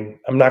puzzling.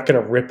 I'm not going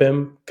to rip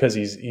him because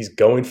he's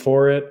going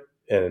for it.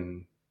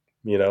 And,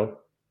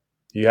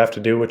 you have to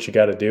do what you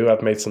got to do.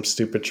 I've made some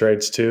stupid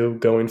trades too,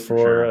 going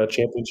for a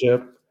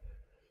championship.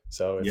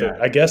 So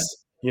I guess,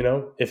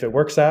 if it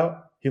works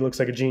out, he looks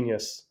like a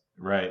genius.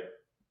 Right.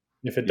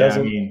 If it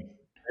doesn't,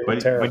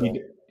 but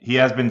he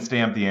has been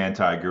stamped the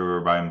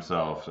anti-guru by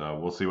himself. So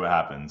we'll see what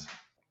happens.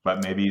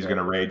 But maybe he's going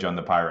to rage on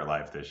the pirate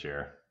life this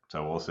year.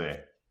 So we'll see.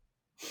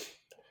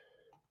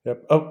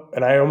 Yep. Oh,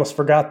 and I almost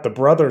forgot the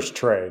brothers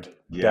trade.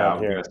 Yeah, I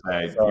was going to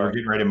say you're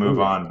getting ready to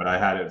move on, but I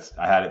had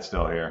it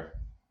still here.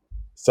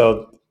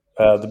 So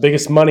the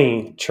biggest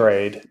money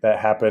trade that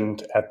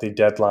happened at the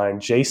deadline,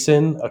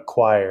 Jason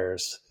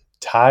acquires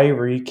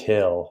Tyreek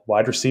Hill,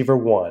 wide receiver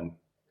 1,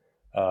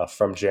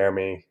 from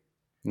Jeremy.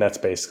 And that's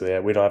basically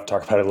it. We don't have to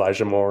talk about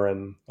Elijah Moore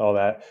and all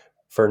that.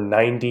 For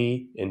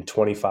 $90 and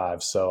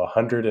 $25, so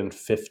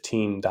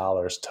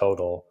 $115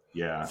 total.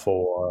 Yeah.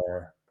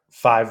 For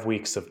 5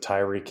 weeks of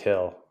Tyreek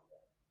Hill.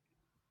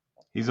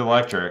 He's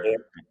electric.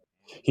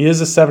 He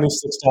is a $76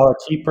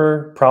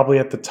 keeper, probably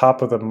at the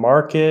top of the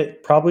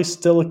market. Probably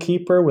still a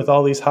keeper with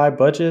all these high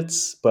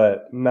budgets,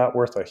 but not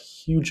worth a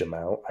huge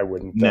amount, I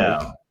wouldn't think.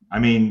 No. I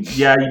mean,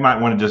 yeah, you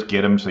might want to just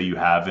get him so you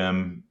have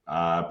him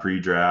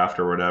pre-draft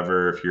or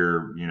whatever if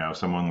you're,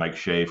 someone like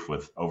Shafe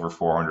with over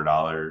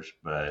 $400,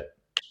 but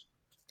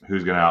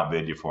who's going to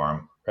outbid you for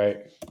him? Right.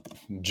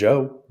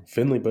 Joe,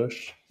 Finley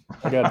Bush.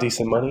 I got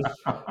decent money,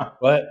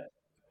 but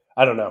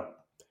I don't know.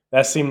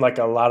 That seemed like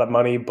a lot of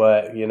money,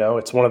 but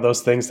it's one of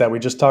those things that we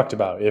just talked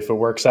about. If it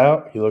works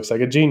out, he looks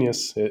like a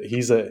genius.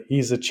 He's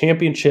a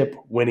championship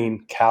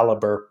winning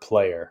caliber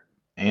player.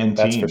 And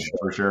team,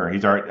 for sure.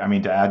 He's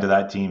already, to add to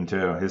that team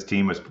too, his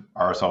team was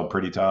RSL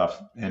pretty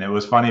tough. And it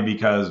was funny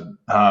because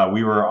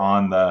we were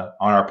on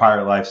our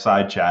Pirate Life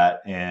side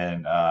chat,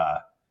 and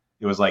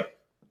it was like,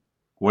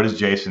 what is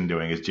Jason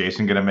doing? Is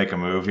Jason going to make a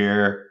move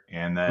here?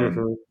 And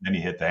then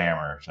he hit the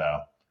hammer. So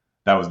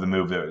that was the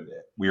move that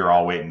we were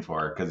all waiting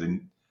for, because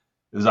it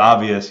was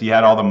obvious he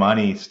had all the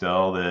money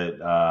still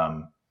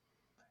that,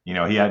 he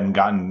hadn't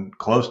gotten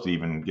close to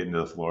even getting to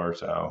the floor.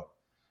 So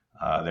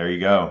there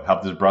you go.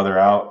 Helped his brother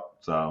out.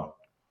 So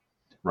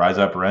rise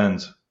up,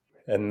 Renz.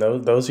 And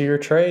those are your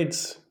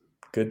trades.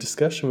 Good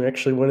discussion. We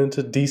actually went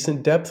into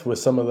decent depth with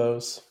some of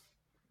those.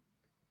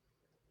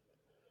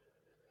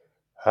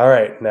 All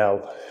right,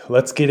 now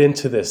let's get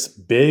into this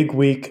big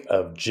week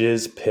of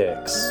Jizz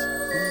picks.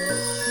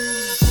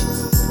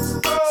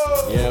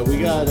 Yeah, we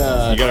got...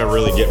 you got to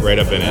really get right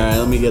up in it. All right,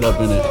 let me get up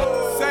in it.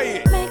 Say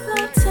it.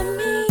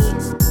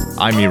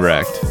 I'm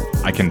erect.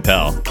 I can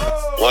tell.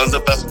 One of the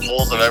best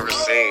polls I've ever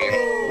seen.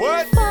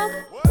 What?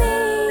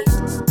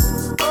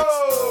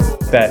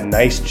 That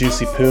nice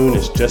juicy poon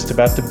is just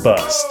about to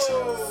bust.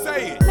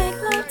 Say it.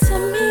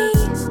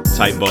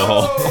 Tight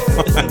ball.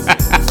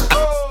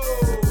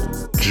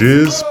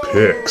 Jizz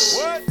Picks.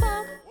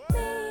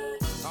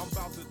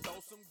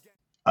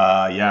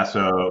 Yeah,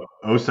 so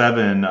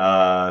 07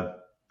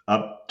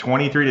 up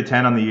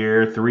 23-10 on the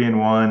year,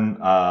 3-1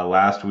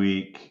 last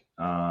week.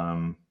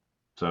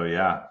 So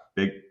yeah,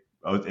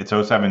 it's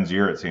 07's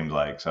year, it seems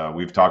like. So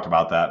we've talked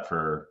about that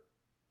for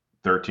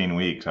 13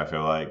 weeks, I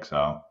feel like.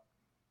 So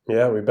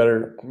yeah, we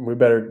better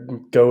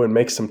go and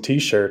make some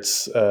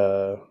t-shirts.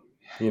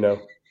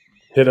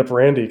 Hit up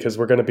Randy because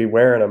we're going to be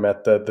wearing them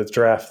at the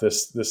draft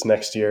this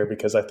next year,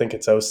 because I think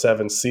it's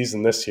 07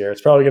 season this year.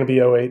 It's probably going to be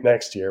 08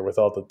 next year with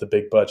all the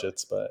big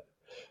budgets, but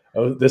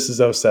this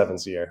is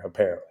 07's year,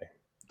 apparently.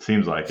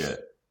 Seems like it.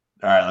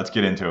 All right, let's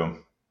get into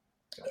them.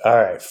 All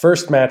right,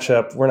 first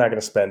matchup. We're not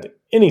going to spend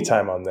any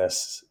time on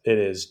this. It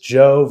is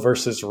Joe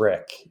versus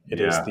Rick.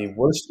 It is the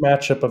worst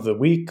matchup of the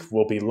week.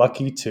 We'll be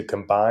lucky to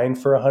combine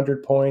for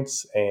 100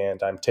 points,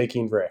 and I'm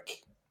taking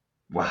Rick.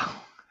 Wow.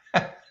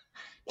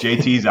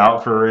 JT's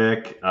out for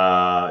Rick.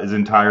 His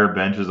entire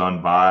bench is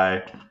on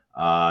bye.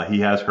 He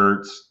has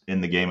Hurts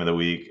in the game of the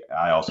week.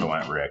 I also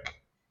went Rick.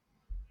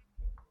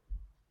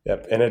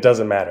 Yep, and it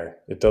doesn't matter.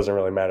 It doesn't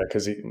really matter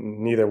because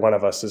neither one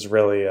of us is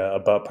really a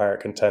Butt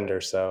Pirate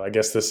contender. So I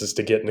guess this is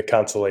to get in the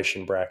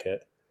consolation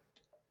bracket.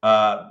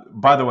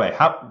 By the way,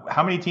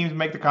 how many teams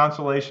make the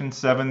consolation?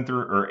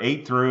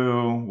 8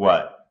 through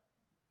what?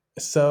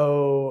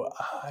 So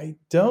I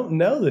don't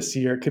know this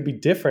year. It could be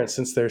different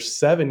since there's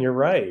 7. You're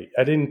right.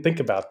 I didn't think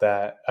about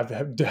that. I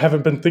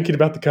haven't been thinking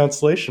about the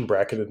consolation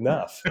bracket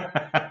enough.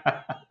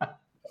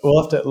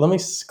 We'll have to, let me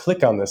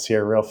click on this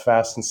here real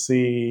fast and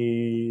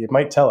see. It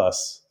might tell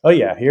us. Oh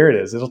yeah, here it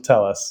is. It'll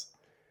tell us.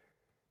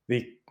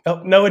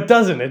 Oh no, it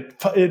doesn't.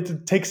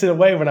 It takes it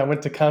away when I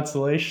went to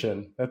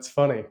consolation. That's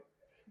funny.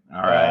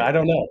 All right. I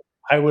don't know.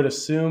 I would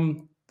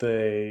assume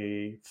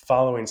the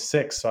following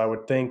 6. So I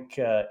would think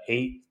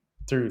 8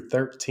 through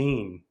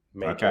 13.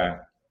 Maybe. Okay.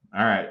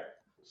 All right.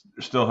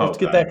 There's still hope. Let's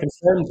get that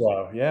confirmed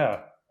though.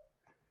 Yeah.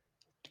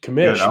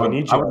 Commish, we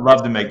need you. I would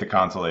love to make the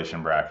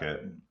consolation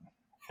bracket.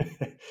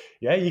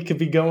 Yeah, you could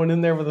be going in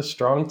there with a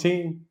strong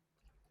team.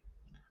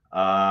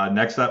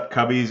 Next up,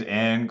 Cubbies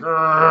and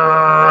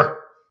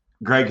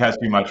Greg has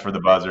too much for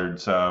the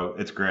buzzard, so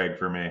it's Greg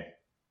for me.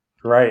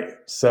 Right.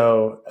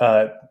 So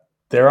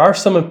there are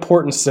some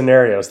important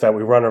scenarios that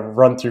we want to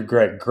run through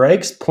Greg.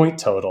 Greg's point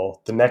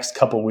total the next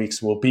couple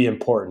weeks will be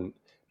important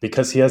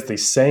because he has the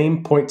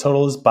same point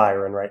total as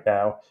Byron right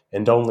now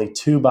and only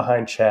 2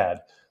 behind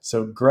Chad.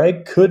 So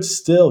Greg could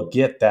still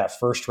get that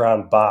first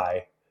round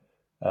bye.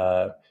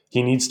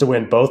 He needs to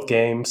win both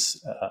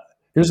games.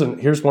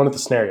 Here's one of the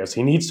scenarios.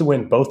 He needs to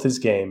win both his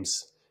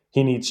games.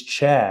 He needs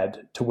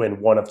Chad to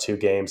win 1 of 2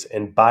 games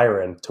and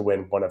Byron to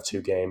win 1 of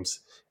 2 games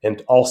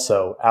and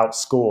also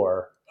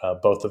outscore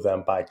both of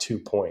them by 2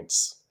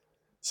 points.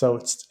 So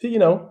it's,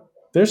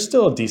 there's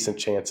still a decent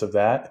chance of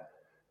that.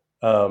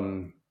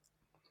 Yep.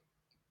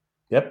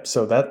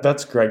 So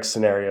that's Greg's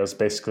scenarios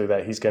basically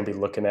that he's going to be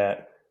looking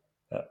at.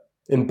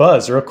 In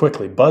Buzz, real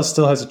quickly, Buzz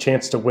still has a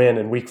chance to win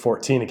in Week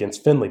 14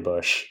 against Finley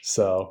Bush.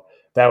 So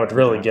that would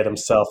really get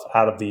himself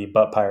out of the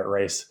Butt Pirate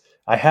race.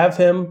 I have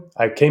him.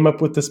 I came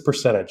up with this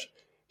percentage.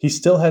 He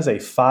still has a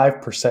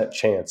 5%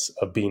 chance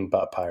of being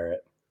Butt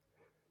Pirate.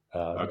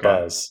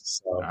 Buzz.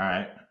 So, all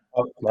right.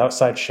 An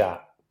outside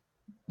shot.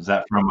 Is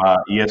that from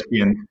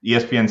ESPN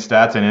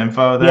stats and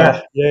info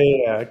there?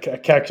 Yeah. I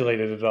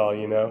calculated it all,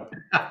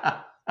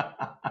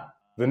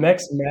 The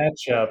next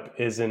matchup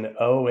is in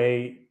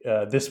 08.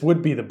 This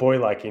would be the boy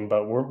liking,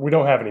 but we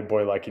don't have any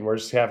boy liking. We're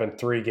just having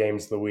 3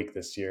 games of the week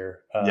this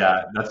year.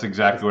 Yeah, that's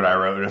exactly what I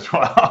wrote as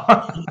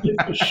well.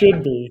 It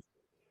should be.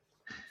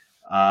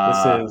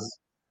 This is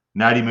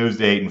Natty moves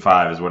to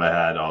 8-5 is what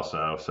I had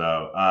also.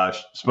 So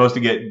supposed to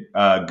get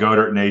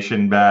Goddard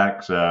Nation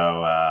back.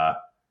 So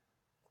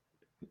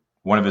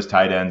one of his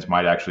tight ends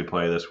might actually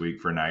play this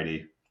week for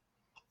 90.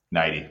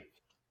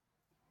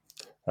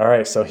 All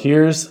right. So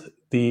here's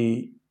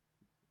the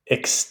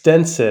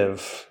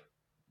extensive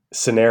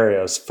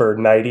scenarios for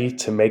Nighty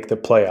to make the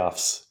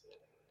playoffs.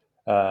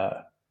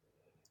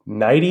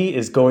 Nighty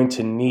is going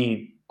to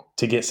need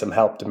to get some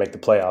help to make the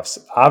playoffs.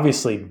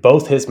 Obviously,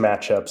 both his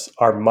matchups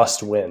are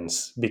must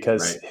wins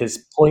because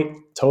his point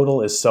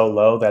total is so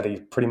low that he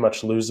pretty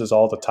much loses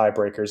all the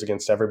tiebreakers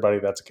against everybody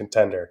that's a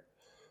contender.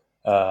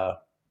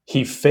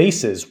 He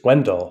faces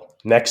Wendell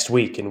next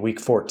week in Week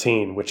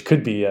 14, which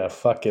could be a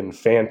fucking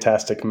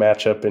fantastic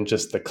matchup and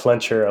just the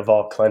clincher of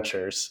all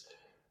clinchers.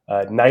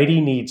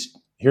 Nighty needs,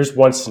 here's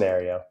one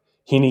scenario.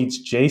 He needs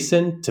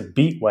Jason to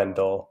beat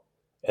Wendell,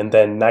 and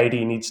then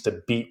Nighty needs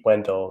to beat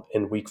Wendell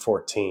in Week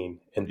 14,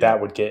 and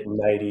that would get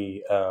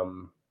Nighty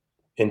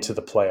into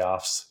the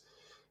playoffs.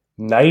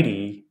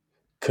 Nighty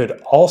could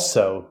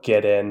also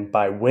get in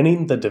by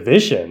winning the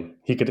division.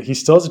 He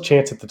still has a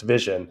chance at the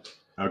division.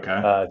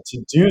 Okay.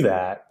 To do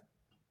that,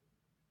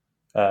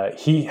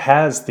 he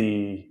has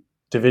the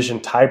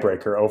division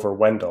tiebreaker over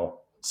Wendell.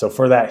 So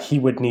for that, he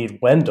would need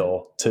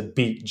Wendell to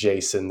beat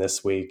Jason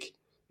this week.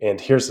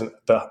 And here's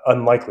the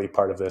unlikely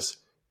part of this.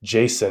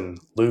 Jason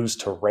lose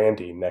to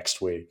Randy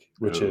next week,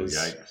 which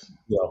is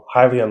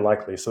highly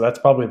unlikely. So that's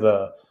probably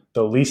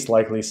the least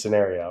likely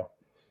scenario.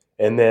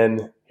 And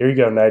then here you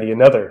go, Nighty,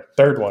 another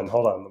third one.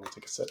 Hold on, let me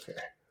take a sip here.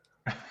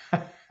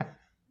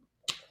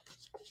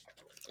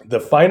 The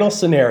final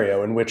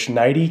scenario in which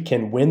Nighty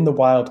can win the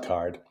wild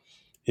card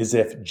is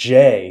if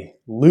Jay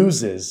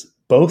loses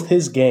both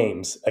his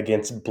games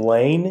against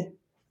Blaine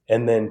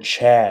and then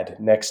Chad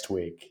next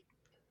week.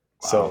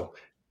 Wow. So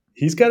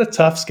he's got a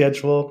tough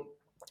schedule.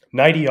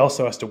 Nighty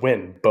also has to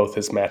win both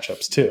his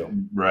matchups too,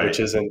 right? Which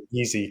isn't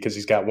easy because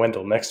he's got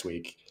Wendell next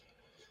week.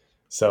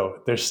 So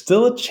there's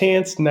still a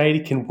chance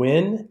Nighty can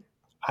win.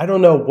 I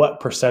don't know what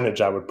percentage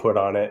I would put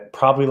on it.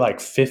 Probably like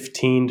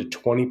 15 to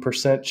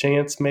 20%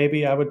 chance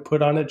maybe I would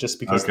put on it just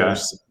because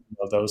there's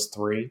those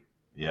three.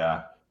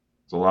 Yeah.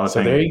 It's a lot of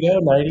things. So there you go,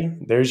 Nighty.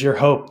 There's your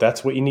hope.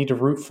 That's what you need to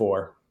root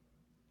for.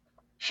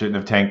 Shouldn't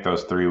have tanked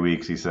those 3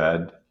 weeks, he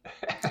said.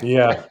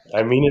 Yeah.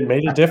 I mean, it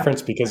made a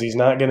difference because he's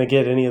not going to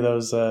get any of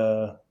those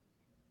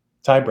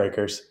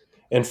tiebreakers.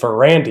 And for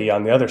Randy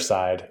on the other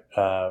side,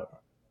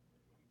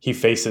 he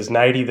faces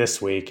Nighty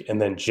this week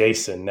and then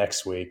Jason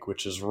next week,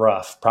 which is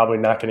rough. Probably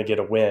not going to get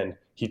a win.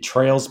 He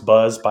trails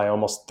Buzz by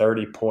almost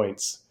 30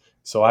 points.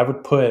 So I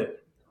would put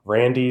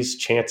Randy's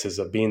chances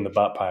of being the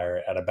butt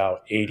pirate at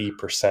about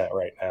 80%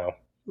 right now.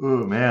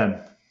 Ooh,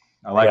 man.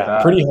 I like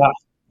that. Pretty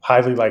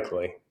highly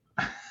likely.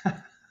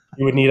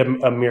 You would need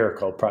a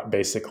miracle,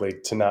 basically,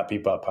 to not be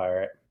butt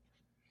pirate.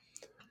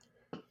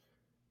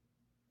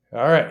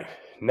 All right.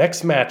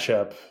 Next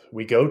matchup,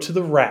 we go to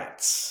the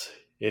Rats.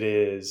 It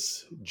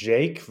is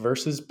Jake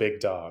versus Big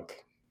Dog.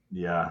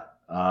 Yeah.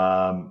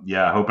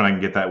 Hoping I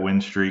can get that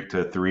win streak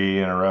to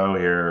 3 in a row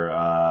here.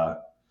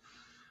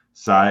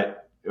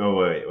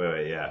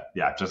 Wait.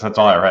 Yeah. Just that's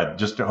all I read.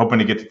 Just hoping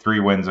to get to 3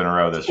 wins in a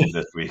row this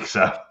week.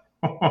 So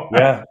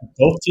yeah,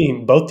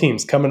 both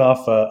teams coming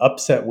off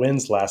upset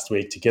wins last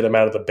week to get them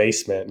out of the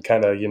basement and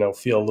kind of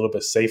feel a little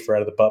bit safer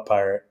out of the butt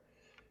pirate.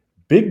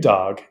 Big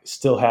Dog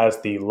still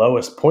has the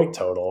lowest point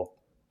total,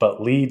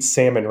 but leads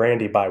Sam and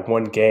Randy by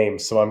 1 game.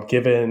 So I'm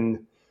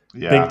giving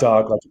Big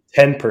Dog like a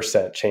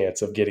 10%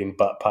 chance of getting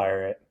butt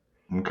pirate.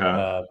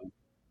 Okay.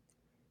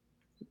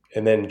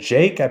 And then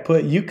Jake,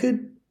 you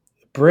could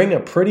bring a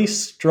pretty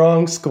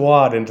strong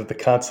squad into the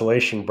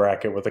consolation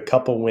bracket with a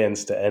couple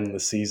wins to end the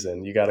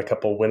season. You got a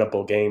couple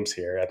winnable games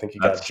here. I think you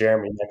got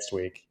Jeremy next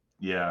week.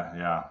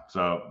 Yeah.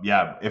 So,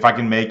 if I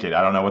can make it,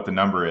 I don't know what the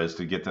number is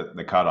to get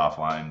the cutoff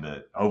line,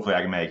 but hopefully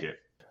I can make it.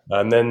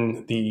 And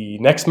then the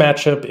next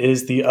matchup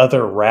is the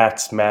other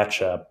Rats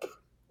matchup,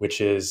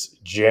 which is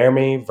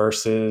Jeremy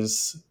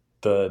versus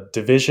the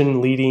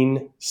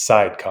division-leading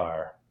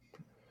Sidecar.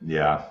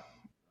 Yeah.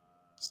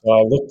 So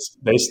I looked.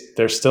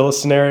 There's still a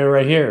scenario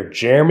right here.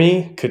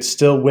 Jeremy could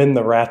still win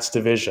the Rats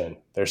division.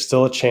 There's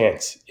still a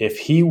chance. If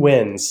he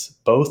wins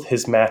both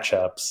his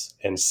matchups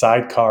and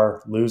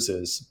Sidecar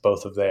loses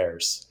both of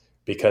theirs,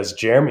 because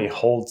Jeremy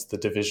holds the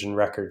division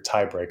record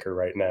tiebreaker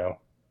right now.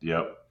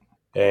 Yep.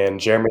 And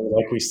Jeremy,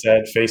 like we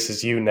said,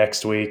 faces you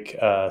next week.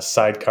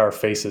 Sidecar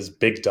faces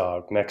Big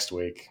Dog next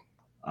week.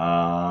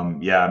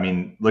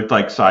 Looked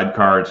like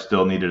Sidecar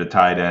still needed a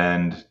tight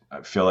end.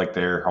 I feel like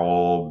their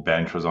whole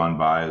bench was on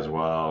bye as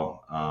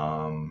well.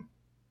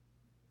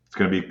 It's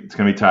gonna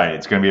be tight.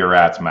 It's gonna be a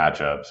Rats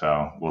matchup,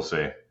 so we'll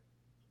see.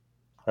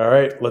 All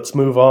right, let's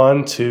move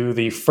on to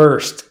the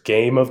first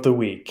game of the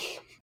week.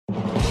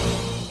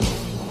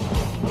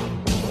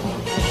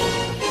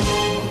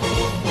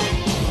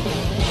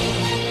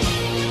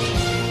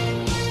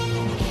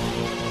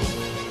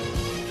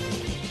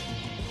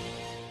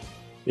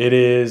 It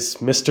is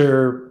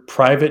Mr.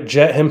 Private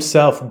Jet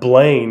himself,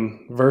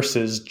 Blaine,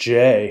 versus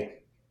Jay.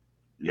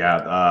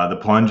 Yeah, the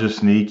plunge is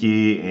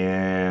sneaky,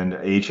 and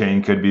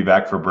A-Chain could be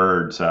back for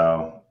Bird,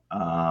 so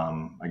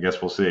I guess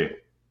we'll see.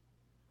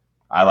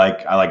 I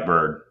like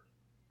Bird.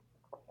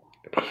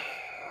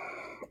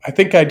 I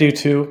think I do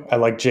too. I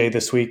like Jay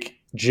this week.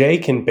 Jay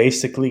can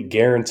basically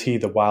guarantee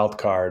the wild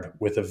card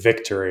with a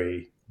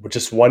victory, with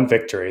just one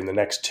victory in the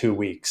next 2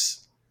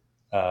 weeks.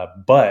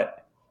 But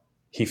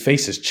he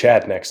faces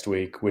Chad next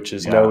week, which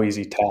is no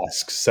easy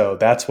task. So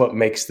that's what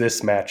makes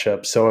this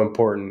matchup so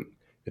important.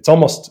 It's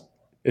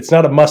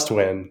not a must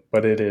win,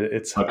 but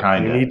it's you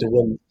need to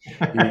win.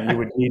 You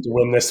would need to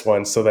win this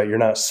one so that you're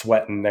not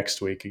sweating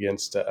next week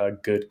against a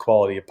good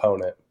quality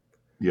opponent.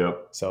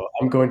 Yep. So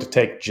I'm going to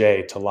take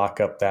Jay to lock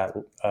up that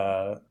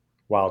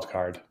wild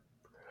card.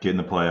 Get in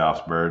the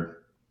playoffs, Bird.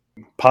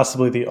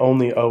 Possibly the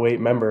only 08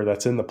 member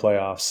that's in the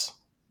playoffs.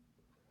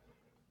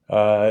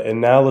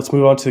 And now let's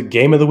move on to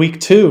Game of the Week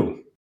 2.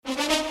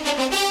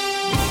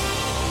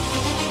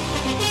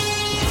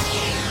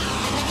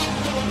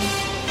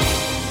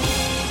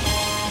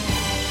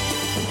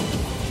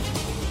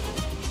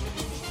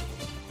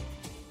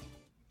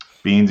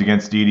 Beans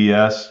against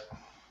DDS.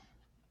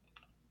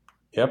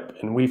 Yep,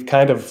 and we've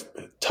kind of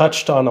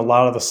touched on a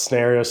lot of the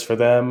scenarios for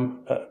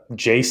them.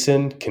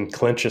 Jason can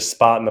clinch a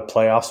spot in the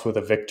playoffs with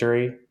a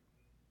victory.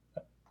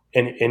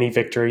 Any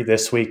victory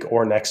this week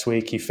or next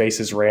week. He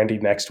faces Randy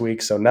next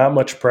week, so not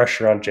much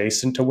pressure on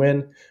Jason to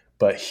win,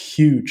 but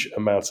huge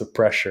amounts of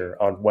pressure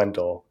on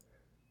Wendell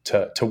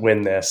to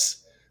win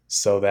this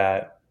so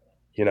that,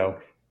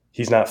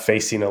 he's not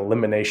facing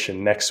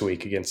elimination next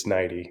week against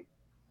 90.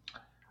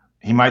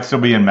 He might still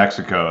be in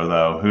Mexico,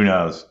 though. Who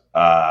knows?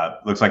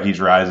 Looks like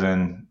he's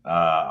rising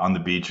on the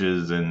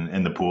beaches and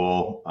in the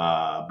pool.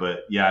 But,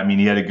 yeah, I mean,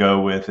 he had to go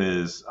with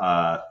his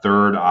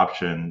third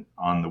option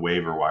on the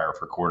waiver wire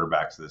for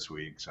quarterbacks this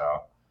week.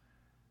 So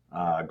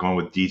going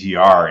with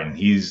DTR, and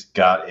he's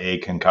got a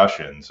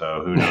concussion.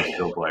 So who knows if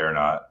he'll play or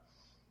not.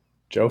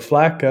 Joe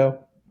Flacco.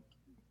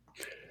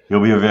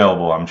 He'll be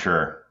available, I'm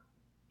sure.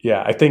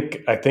 Yeah, I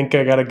think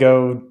I gotta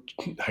go.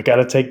 I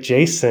gotta take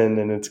Jason,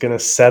 and it's gonna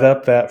set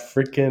up that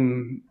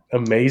freaking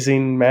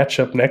amazing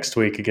matchup next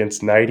week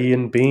against Nighty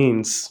and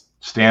Beans.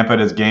 Stamp it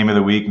as game of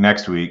the week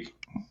next week.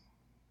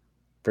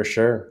 For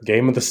sure.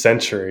 Game of the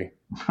century.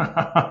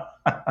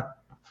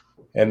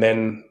 And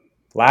then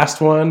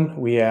last one,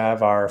 we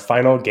have our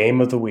final game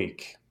of the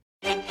week.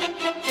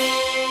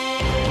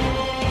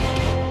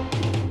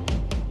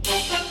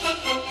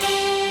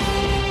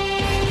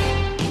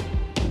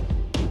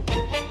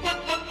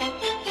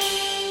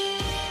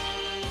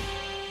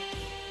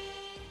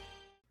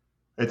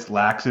 It's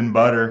lax and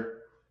butter.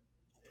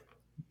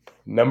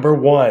 Number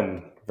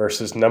 1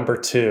 versus number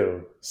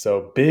 2.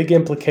 So big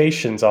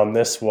implications on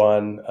this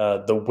one.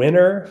 The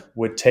winner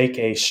would take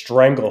a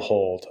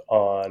stranglehold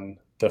on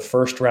the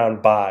first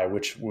round bye,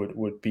 which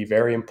would be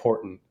very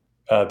important.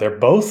 They're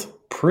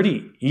both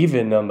pretty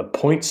even on the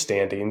point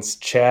standings.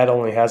 Chad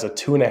only has a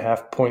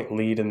 2.5 point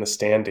lead in the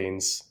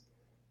standings.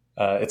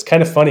 It's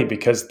kind of funny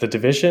because the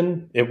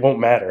division, it won't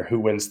matter who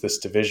wins this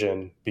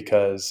division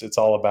because it's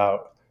all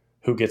about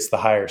who gets the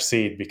higher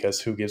seed,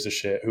 because who gives a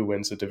shit who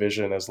wins the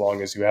division as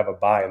long as you have a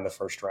bye in the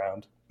first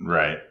round.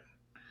 Right.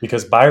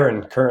 Because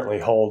Byron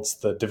currently holds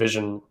the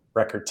division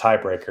record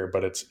tiebreaker,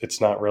 but it's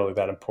not really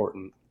that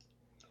important.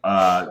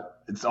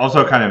 It's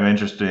also kind of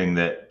interesting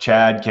that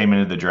Chad came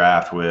into the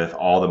draft with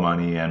all the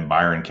money and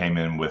Byron came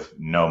in with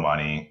no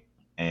money,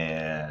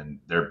 and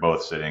they're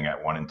both sitting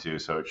at 1 and 2.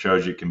 So it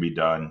shows you can be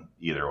done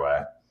either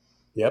way.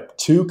 Yep,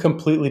 2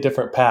 completely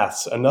different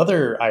paths.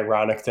 Another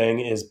ironic thing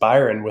is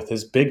Byron, with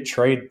his big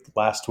trade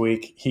last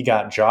week, he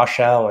got Josh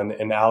Allen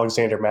and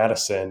Alexander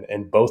Madison,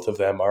 and both of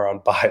them are on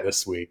bye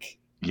this week.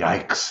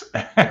 Yikes.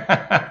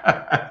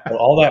 Well,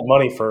 all that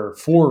money for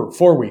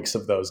four weeks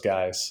of those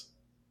guys.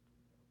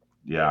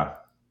 Yeah.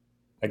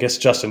 I guess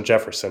Justin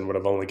Jefferson would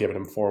have only given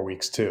him 4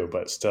 weeks too,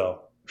 but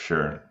still.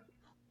 Sure.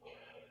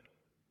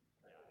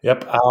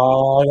 Yep. I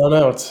don't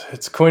know.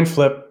 It's a coin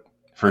flip.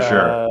 For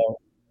sure.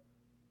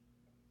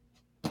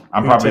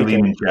 I'm probably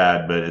leaning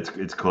Chad, but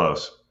it's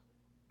close.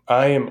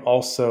 I am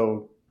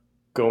also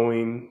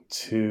going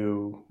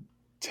to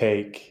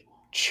take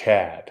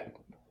Chad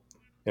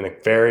in a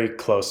very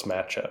close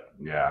matchup.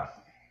 Yeah.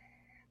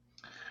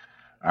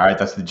 All right,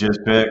 that's the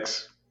Jizz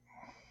picks.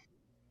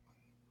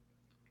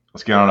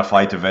 Let's get on a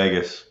flight to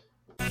Vegas.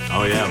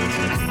 Oh yeah, let's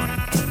make some money.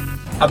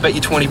 I'll bet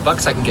you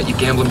 $20 I can get you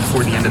gambling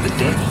before the end of the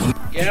day.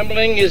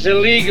 Gambling is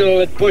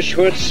illegal at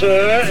Bushwood,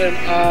 sir, and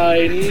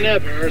I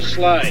never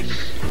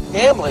slice.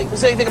 Gambling? Who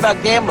said anything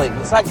about gambling?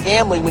 It's not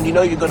gambling when you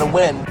know you're going to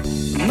win.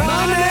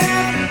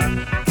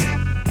 Money!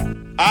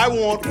 I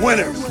want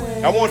winners.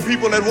 I want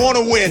people that want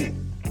to win.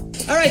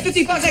 All right,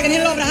 $50 I can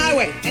hit it over the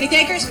highway. Any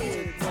takers?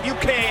 You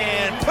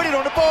can put it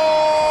on the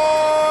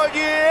board,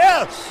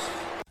 yes!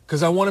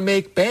 Because I want to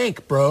make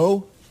bank,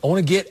 bro. I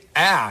want to get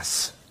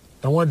ass.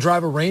 I want to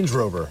drive a Range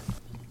Rover.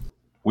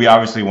 We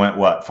obviously went,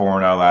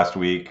 4-0 last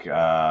week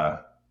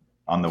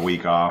on the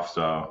week off,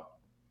 so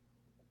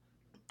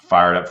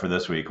fired up for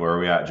this week. Where are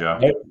we at, Joe?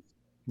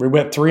 We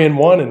went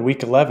 3-1 in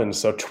week 11,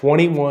 so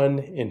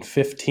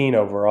 21-15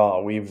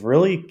 overall. We've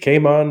really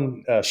came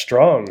on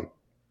strong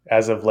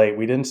as of late.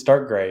 We didn't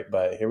start great,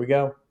 but here we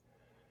go.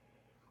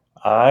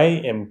 I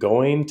am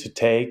going to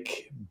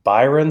take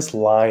Byron's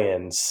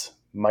Lions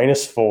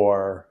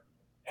 -4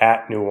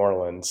 at New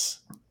Orleans.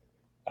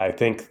 I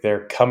think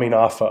they're coming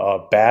off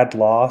a bad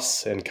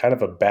loss and kind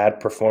of a bad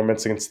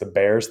performance against the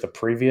Bears the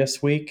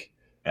previous week.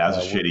 Yeah, it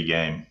was a shitty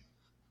game.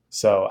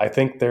 So I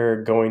think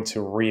they're going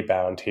to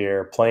rebound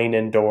here. Playing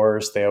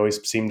indoors, they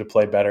always seem to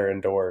play better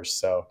indoors.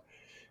 So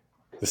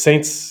the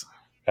Saints,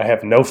 I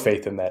have no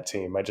faith in that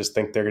team. I just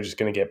think they're just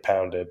going to get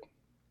pounded.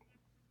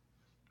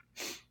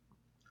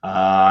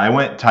 I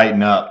went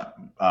tighten up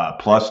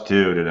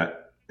 +2 today.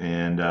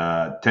 And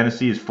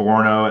Tennessee is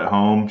 4-0 at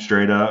home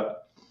straight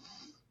up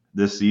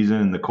this season.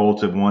 And the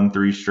Colts have won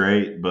 3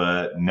 straight,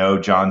 but no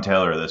John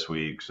Taylor this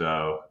week.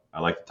 So I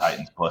like the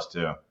Titans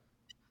 +2.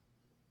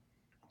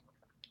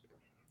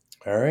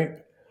 All right.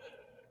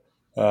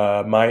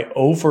 My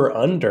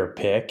over-under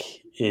pick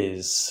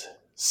is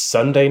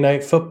Sunday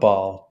Night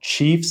Football,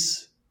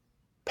 Chiefs,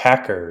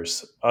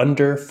 Packers,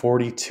 under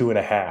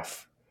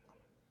 42.5.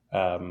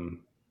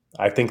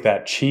 I think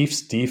that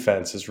Chiefs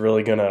defense is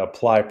really going to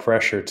apply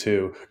pressure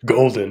to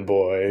Golden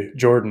Boy,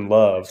 Jordan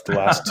Love. The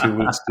last 2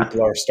 weeks,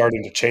 people are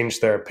starting to change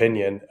their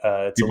opinion.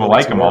 People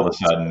like him all of a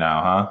sudden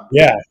now, huh?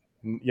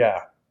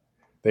 Yeah.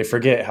 They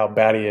forget how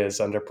bad he is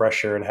under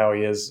pressure and how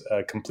he is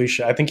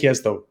completion. I think he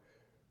has the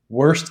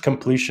worst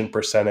completion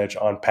percentage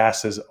on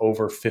passes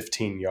over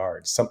 15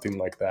 yards, something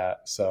like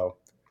that. So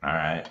All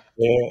right.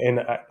 And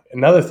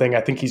another thing,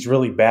 I think he's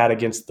really bad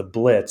against the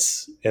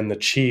blitz, and the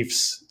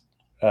Chiefs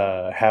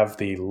have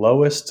the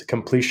lowest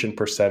completion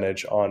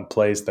percentage on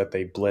plays that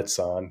they blitz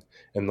on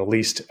and the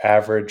least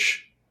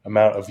average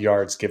amount of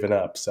yards given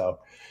up. So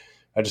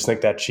I just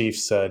think that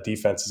Chiefs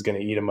defense is going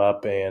to eat them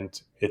up,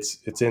 and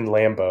it's in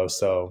Lambeau,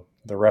 so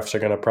the refs are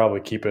going to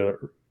probably keep it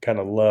kind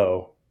of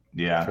low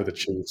for the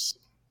Chiefs.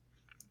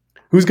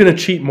 Who's going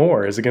to cheat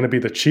more? Is it going to be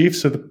the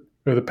Chiefs or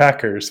the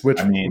Packers? Who are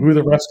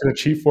the refs going to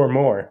cheat for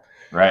more?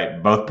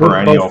 Right, both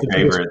perennial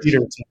favorites.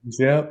 Teams.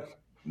 Yep.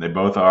 They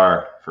both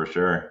are, for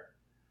sure.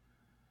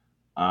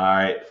 All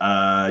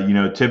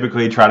right.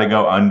 Typically try to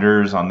go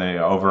unders on the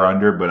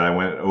over-under, but I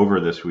went over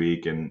this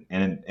week. And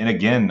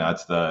again,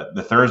 that's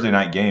the Thursday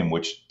night game,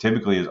 which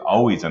typically is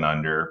always an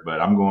under,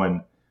 but I'm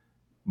going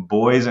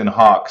Boys and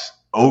Hawks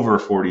over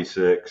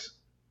 46.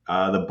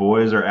 The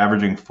Boys are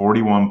averaging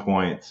 41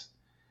 points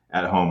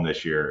at home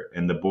this year,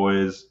 and the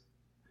Boys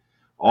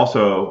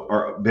also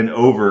are been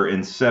over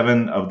in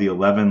 7 of the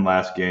 11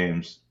 last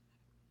games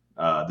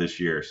this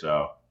year.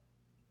 So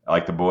I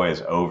like the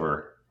Boys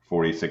over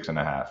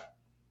 46.5.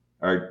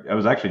 Or it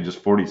was actually just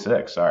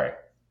 46. Sorry.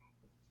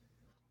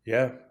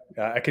 Yeah,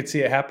 I could see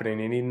it happening.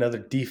 You need another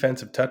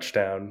defensive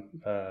touchdown.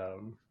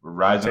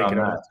 Rising on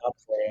that.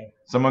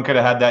 Someone could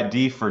have had that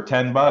D for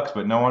 $10,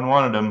 but no one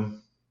wanted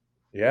him.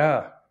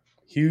 Yeah,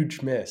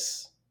 huge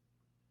miss.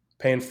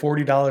 Paying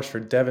 $40 for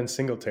Devin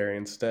Singletary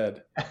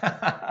instead.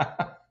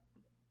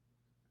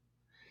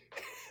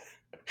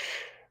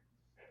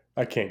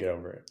 I can't get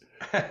over it.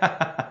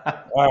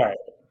 All right,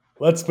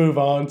 let's move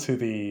on to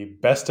the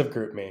best of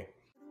Group Me.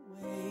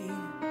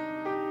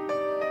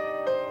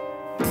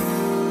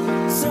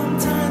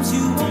 Sometimes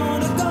you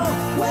want to go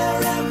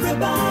where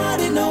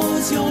everybody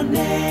knows your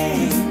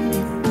name,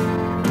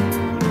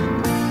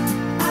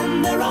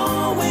 and they're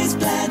always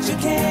glad you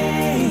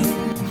came.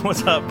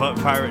 What's up, Buck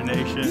Pirate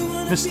Nation?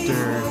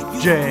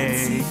 Mr.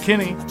 J.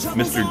 Kinney.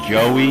 Mr.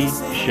 Joey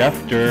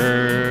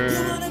Schefter.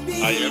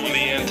 I am the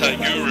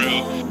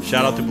anti-guru.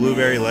 Shout out to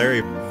Blueberry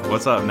Larry.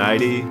 What's up,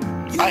 Nighty?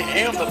 I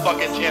am the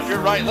fucking champ. You're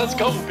right. Let's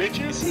go,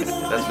 bitches.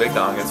 That's Big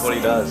Dong. That's what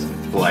he does.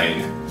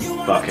 Blaine.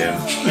 Fuck him.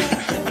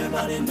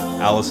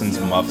 Allison's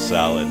Muff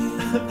Salad.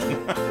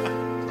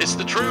 It's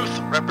the truth.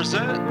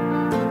 Represent.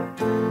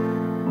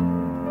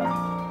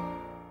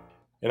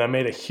 And I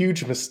made a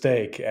huge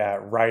mistake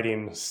at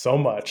writing so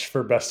much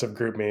for Best of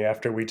Group Me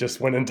after we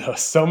just went into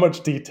so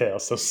much detail.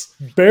 So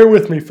bear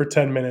with me for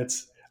 10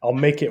 minutes. I'll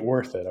make it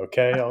worth it,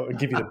 okay? I'll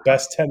give you the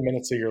best 10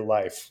 minutes of your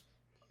life.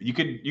 You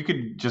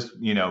could just,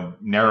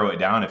 narrow it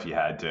down if you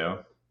had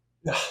to.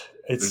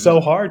 It's so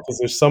hard because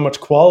there's so much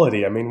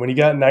quality. I mean, when you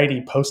got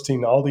Nighty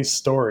posting all these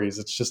stories,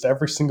 it's just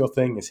every single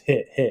thing is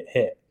hit, hit,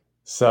 hit.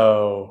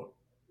 So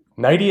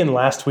Nighty in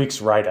last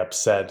week's write-up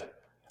said,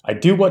 I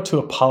do want to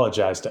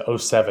apologize to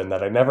 07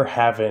 that I never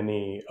have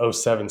any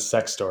 07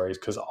 sex stories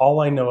because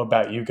all I know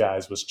about you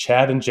guys was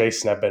Chad and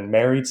Jason have been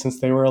married since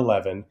they were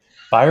 11.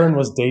 Byron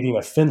was dating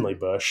a Finley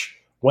bush.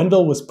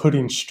 Wendell was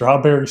putting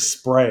strawberry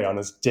spray on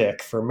his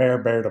dick for Mayor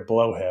Bear to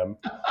blow him.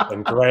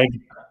 And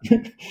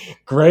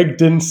Greg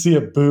didn't see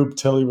a boob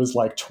till he was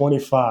like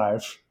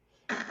 25.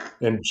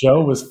 And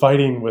Joe was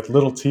fighting with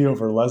Little T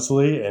over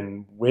Leslie,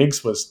 and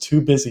Wiggs was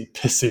too busy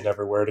pissing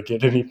everywhere to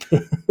get any poo.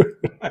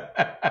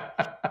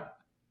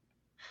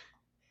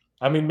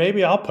 I mean,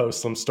 maybe I'll post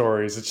some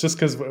stories. It's just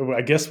because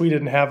I guess we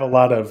didn't have a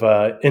lot of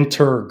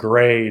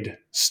intergrade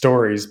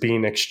stories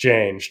being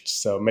exchanged.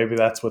 So maybe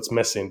that's what's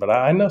missing. But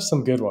I know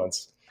some good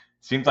ones.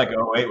 Seems like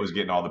 08 was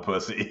getting all the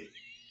pussy.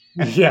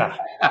 Yeah.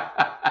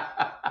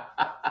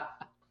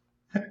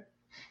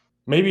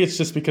 Maybe it's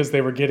just because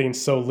they were getting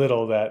so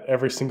little that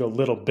every single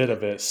little bit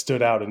of it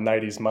stood out in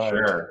Nighty's mind.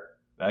 Sure.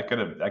 That could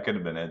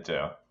have been it too.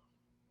 All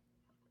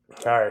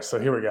right, so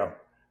here we go.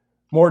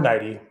 More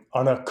Nighty.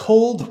 On a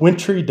cold,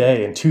 wintry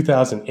day in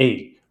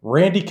 2008,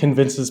 Randy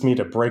convinces me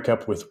to break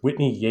up with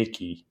Whitney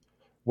Yakey.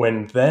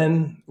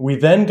 We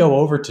then go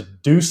over to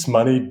Deuce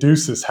Money,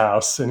 Deuce's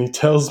house, and he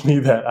tells me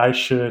that I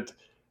should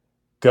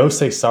go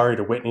say sorry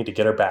to Whitney to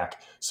get her back.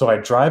 So I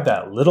drive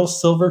that little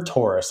silver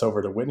Taurus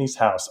over to Whitney's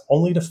house,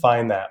 only to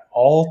find that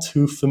all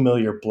too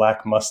familiar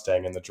black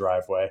Mustang in the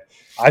driveway.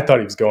 I thought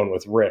he was going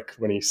with Rick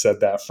when he said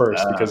that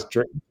first, because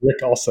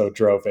Rick also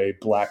drove a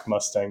black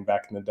Mustang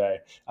back in the day.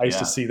 I used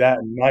to see that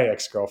in my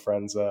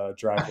ex-girlfriend's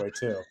driveway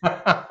too.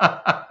 And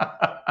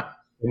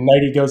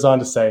Nighty goes on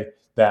to say,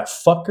 that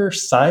fucker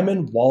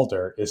Simon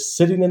Walder is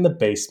sitting in the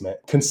basement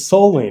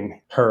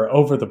consoling her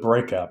over the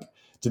breakup.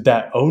 Did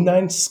that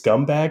 09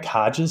 scumbag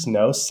Hodges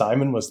know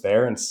Simon was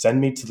there and send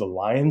me to the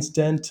lion's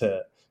den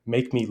to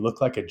make me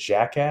look like a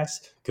jackass?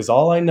 Because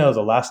all I know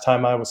the last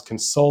time I was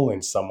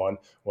consoling someone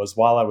was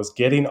while I was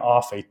getting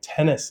off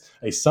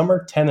a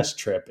summer tennis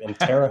trip in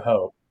Terre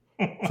Haute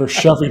for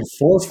shoving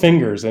 4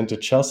 fingers into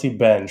Chelsea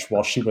Benj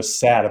while she was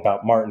sad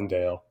about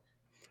Martindale.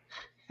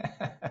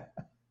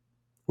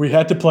 We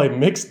had to play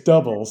mixed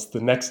doubles the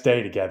next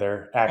day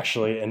together,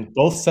 actually, and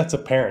both sets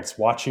of parents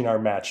watching our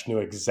match knew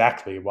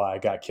exactly why I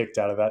got kicked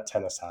out of that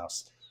tennis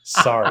house.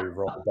 Sorry,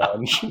 Roll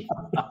Bench.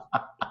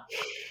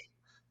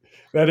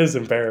 That is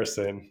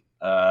embarrassing.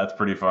 That's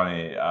pretty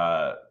funny.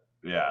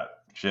 Yeah,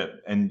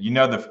 shit. And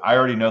I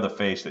already know the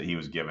face that he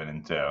was given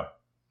into.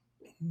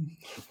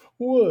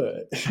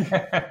 What?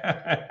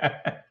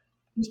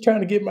 He's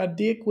trying to get my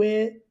dick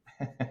wet.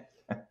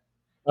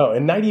 Oh,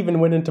 and Knight even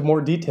went into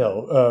more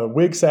detail.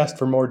 Wiggs asked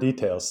for more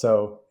details,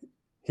 so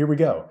here we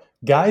go.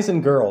 Guys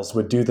and girls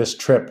would do this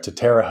trip to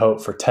Terre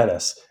Haute for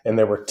tennis, and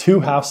there were 2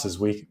 houses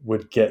we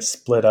would get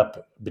split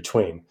up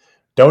between.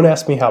 Don't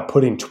ask me how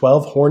putting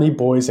 12 horny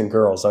boys and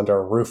girls under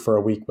a roof for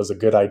a week was a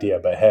good idea,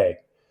 but hey.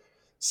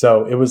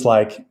 So it was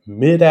like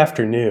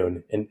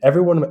mid-afternoon, and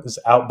everyone was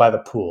out by the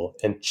pool,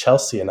 and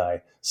Chelsea and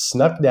I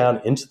snuck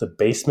down into the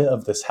basement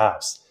of this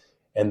house,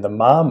 and the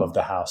mom of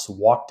the house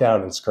walked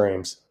down and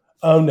screams,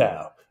 "Oh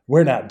no,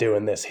 we're not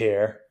doing this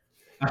here,"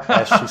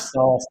 as she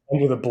saw us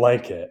under the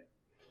blanket.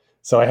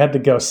 So I had to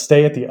go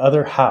stay at the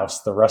other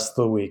house the rest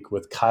of the week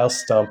with Kyle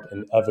Stump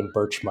and Evan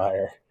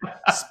Birchmeyer.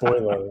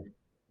 Spoiler,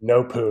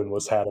 no poon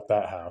was had at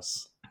that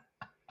house.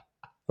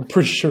 I'm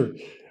pretty sure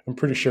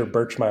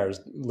Birchmeyer is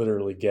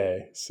literally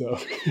gay. So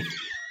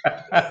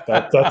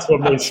that's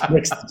what makes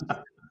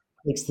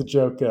the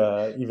joke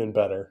even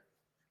better.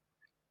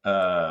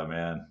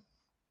 Man.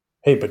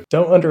 Hey, but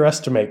don't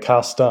underestimate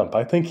Kyle Stump.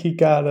 I think he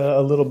got a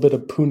little bit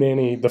of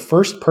punani. The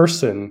first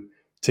person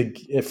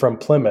from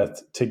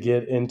Plymouth to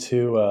get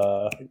into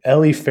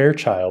Ellie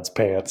Fairchild's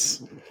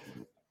pants.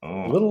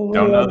 Don't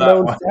know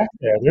that one.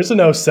 There. There's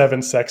an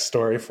 07 sex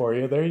story for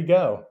you. There you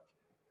go.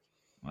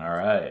 All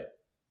right.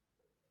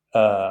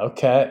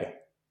 Okay.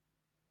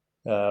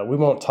 We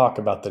won't talk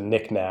about the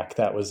knick-knack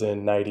that was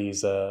in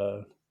 90s.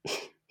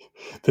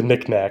 The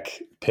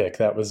knick-knack pick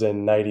that was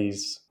in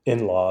 90s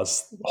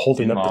in-laws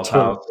holding up the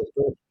toilet.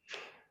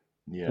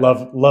 Yeah.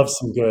 Love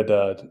some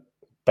good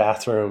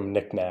bathroom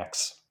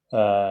knick-knacks.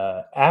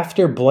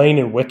 After Blaine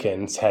and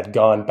Wickens had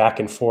gone back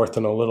and forth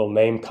in a little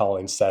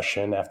name-calling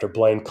session after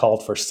Blaine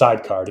called for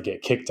Sidecar to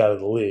get kicked out of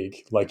the league,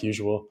 like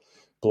usual,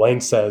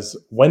 Blaine says,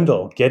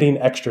 "Wendell getting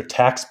extra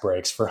tax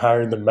breaks for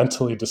hiring the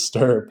mentally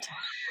disturbed."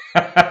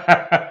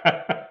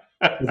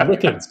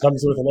 Wickens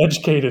comes with an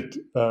educated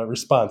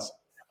response.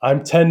 "I'm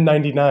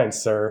 1099,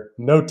 sir.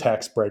 No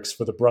tax breaks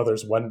for the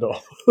brothers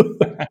Wendell."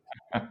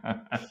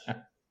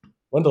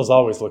 Wendell's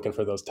always looking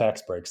for those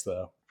tax breaks,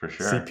 though. For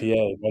sure.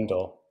 CPA,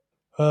 Wendell.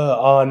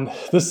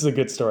 This is a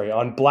good story.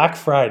 On Black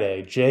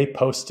Friday, Jay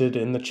posted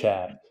in the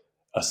chat,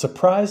 "A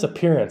surprise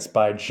appearance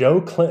by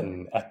Joe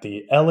Clinton at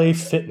the LA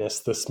Fitness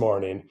this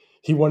morning.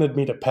 He wanted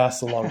me to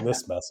pass along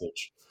this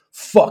message.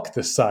 Fuck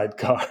the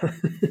Sidecar."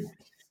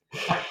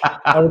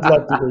 I would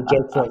love to hear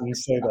Joe Clinton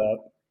say that.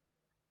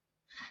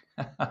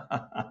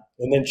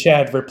 And then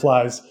Chad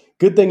replies,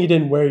 "Good thing you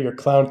didn't wear your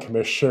clown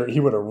commish shirt. He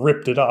would have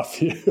ripped it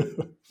off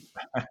you."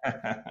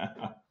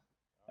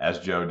 As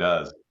Joe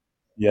does.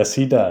 Yes,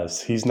 he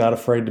does. He's not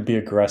afraid to be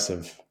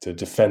aggressive to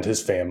defend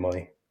his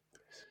family.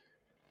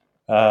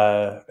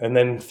 And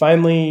then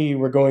finally,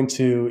 we're going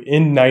to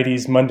In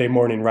 90s Monday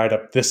Morning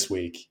Write-Up this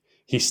week.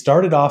 He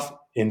started off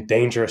in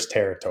dangerous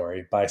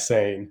territory by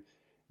saying,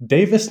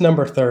 "Davis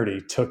number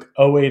 30 took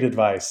 08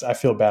 advice." I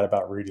feel bad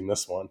about reading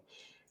this one.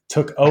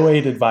 "Took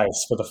 08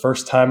 advice for the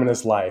first time in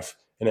his life,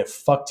 and it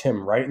fucked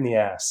him right in the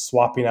ass,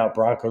 swapping out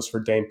Broncos for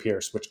Dame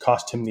Pierce, which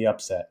cost him the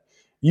upset.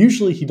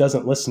 Usually he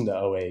doesn't listen to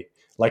 08.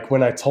 Like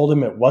when I told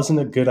him it wasn't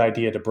a good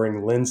idea to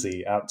bring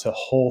Lindsey out to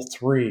hole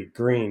 3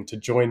 green to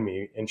join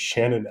me and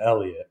Shannon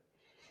Elliott.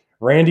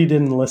 Randy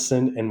didn't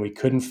listen, and we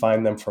couldn't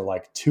find them for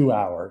like 2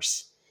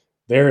 hours.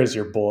 There is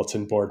your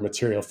bulletin board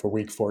material for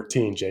week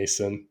 14,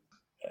 Jason."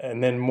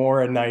 And then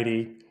more at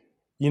 90.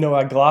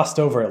 I glossed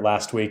over it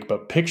last week,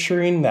 but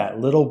picturing that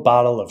little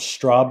bottle of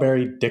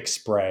strawberry dick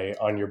spray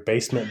on your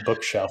basement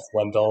bookshelf,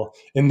 Wendell,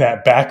 in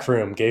that back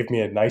room gave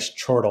me a nice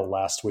chortle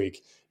last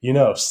week.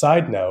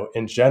 Side note,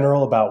 in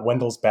general about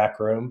Wendell's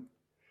back room.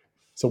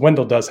 So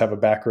Wendell does have a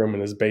back room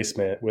in his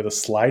basement with a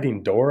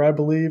sliding door, I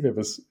believe. It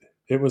was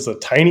a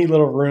tiny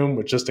little room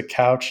with just a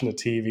couch and a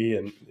TV,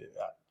 and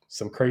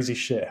some crazy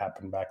shit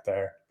happened back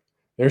there.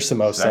 There's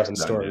some 07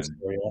 stories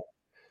for you.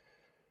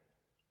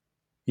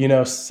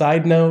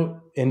 Side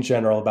note in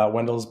general about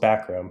Wendell's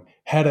back room,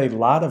 had a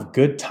lot of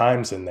good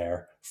times in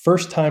there.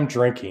 First time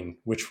drinking,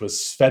 which was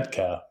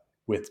Svedka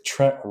with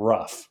Trent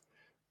Ruff,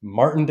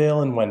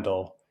 Martindale and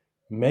Wendell.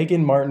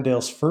 Megan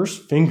Martindale's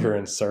first finger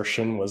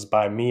insertion was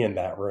by me in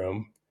that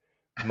room.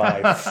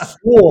 My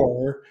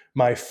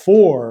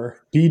four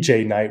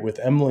BJ night with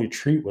Emily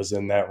Treat was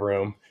in that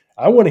room.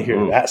 I want to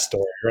hear that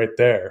story right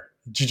there.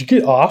 Did you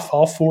get off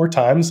all 4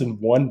 times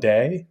in one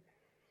day?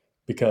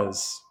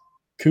 Because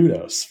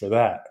kudos for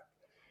that.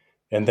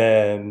 And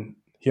then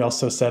he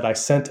also said, "I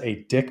sent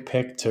a dick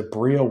pic to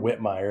Bria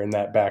Whitmire in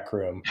that back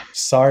room.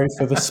 Sorry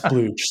for the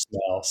splooge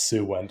smell,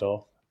 Sue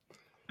Wendell."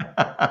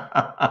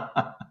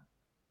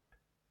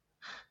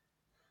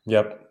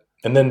 Yep.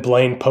 And then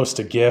Blaine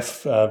posted a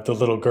GIF of the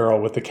little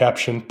girl with the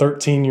caption,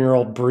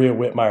 13-year-old Bria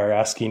Whitmire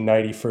asking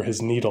Nighty for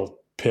his needle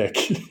pic.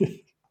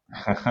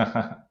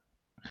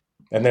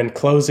 And then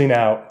closing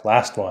out,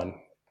 last one.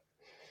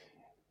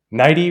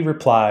 Nighty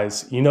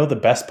replies, "The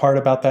best part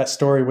about that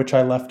story, which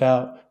I left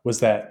out, was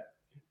that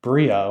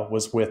Bria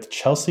was with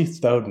Chelsea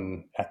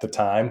Thoden at the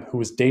time, who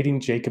was dating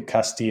Jacob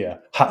Castilla,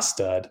 hot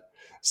stud.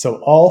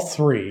 So all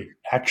three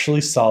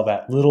actually saw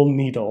that little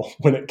needle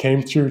when it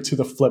came through to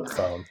the flip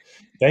phone.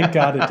 Thank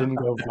God it didn't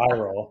go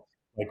viral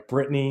like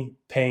Brittany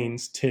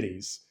Payne's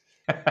titties.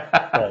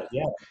 But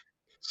yeah.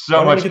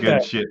 So much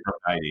good shit from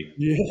Heidi.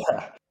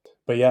 Yeah.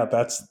 But yeah,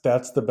 that's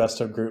the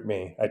best of Group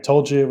Me. I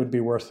told you it would be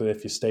worth it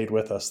if you stayed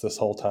with us this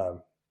whole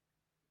time.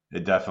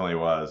 It definitely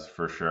was,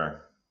 for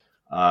sure.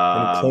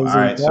 All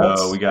right,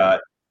 so we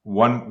got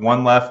one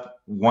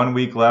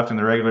week left in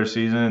the regular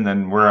season, and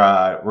then we're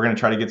gonna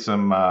try to get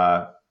some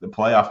the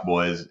playoff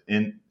boys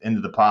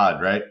into the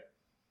pod, right?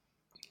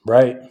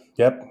 Right.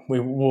 Yep.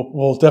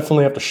 We'll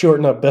definitely have to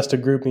shorten up Best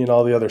of Group Me and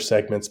all the other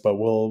segments, but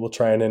we'll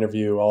try and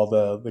interview all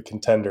the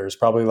contenders.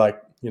 Probably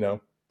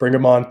bring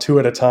them on 2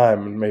 at a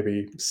time and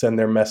maybe send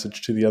their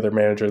message to the other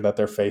manager that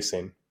they're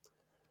facing.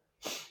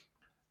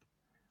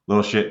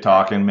 Little shit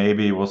talking,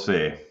 maybe. We'll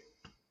see.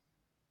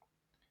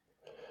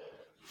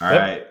 All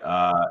right.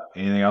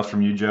 Anything else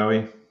from you,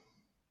 Joey?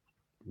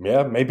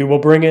 Yeah, maybe we'll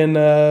bring in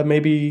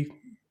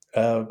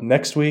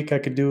next week I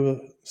could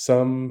do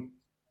some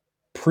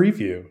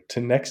preview to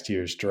next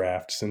year's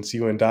draft, since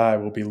you and I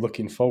will be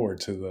looking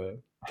forward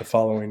to the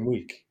following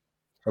week.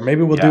 Or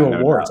maybe we'll do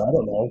awards. I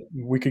don't know.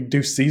 We could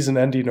do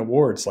season-ending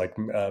awards, like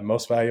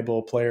most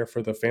valuable player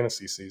for the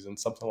fantasy season,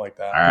 something like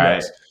that. All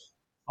right.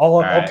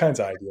 All kinds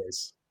of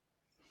ideas.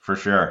 For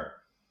sure.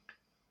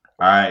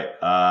 All right.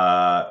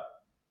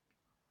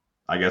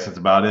 I guess that's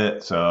about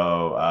it.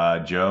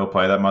 So, Joe,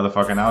 play that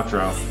motherfucking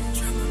outro.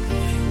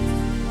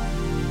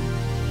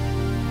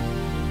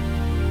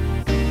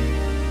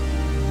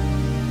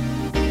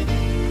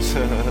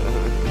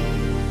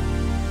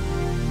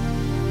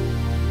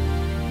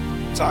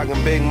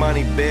 Talking big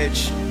money,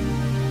 bitch.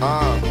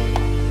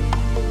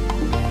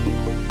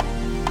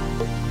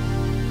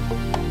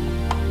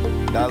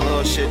 That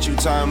little shit you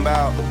talking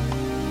about,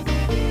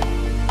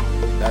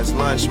 that's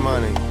lunch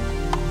money.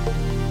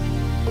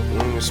 You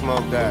can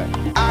smoke that.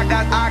 I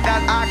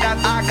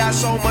got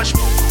so much.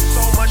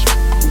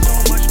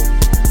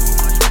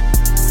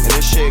 And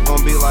this shit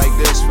gonna be like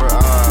this for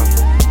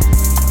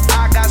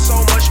I got so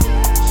much.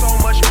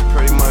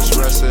 Pretty much the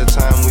rest of the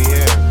time we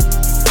here.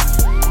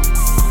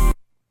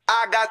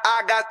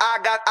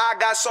 I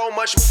got so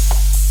much.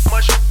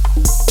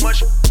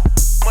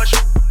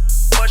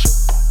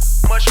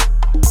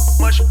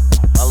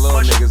 My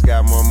little niggas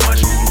got more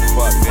money than you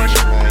fuck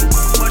niggas, man.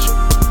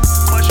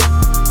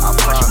 I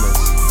promise.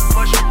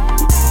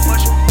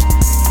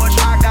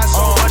 I got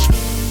so much.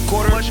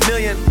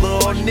 $250,000,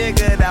 little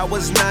nigga that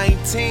was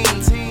 19.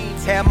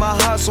 Had my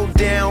hustle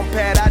down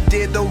pat, I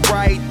did the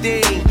right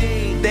thing.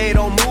 They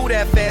don't move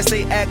that fast,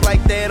 they act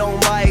like they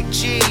don't like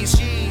cheese.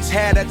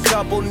 Had a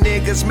couple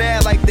niggas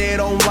mad like they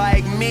don't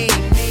like me.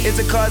 Is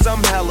it cause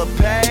I'm hella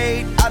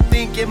paid? I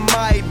think it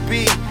might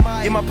be.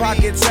 In my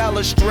pockets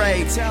hella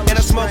straight. And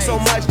I smoke so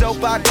much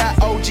dope, I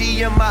got OG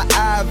in my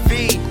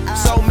IV.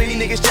 So many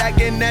niggas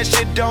jacking that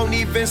shit don't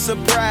even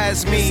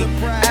surprise me.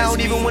 I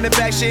don't even wanna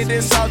back shit,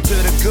 it's all to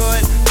the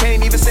good.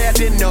 Can't even say I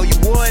didn't know you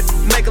would.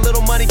 Make a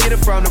little money, get it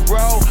from the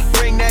road.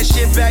 Bring that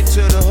shit back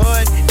to the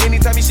hood.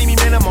 Anytime you see me,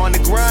 man, I'm on the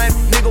grind.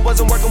 Nigga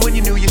wasn't working when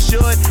you knew you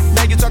should.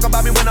 Now you talk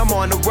about me when I'm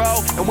on the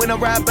road. And when I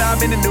ride by,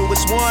 I'm in the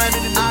newest one.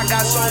 I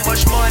got so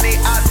much money,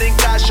 I think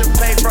I should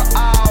pay for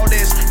all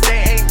this.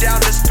 They ain't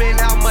down to spend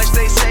how much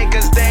they say,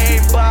 cause they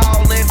ain't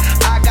ballin'.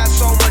 I got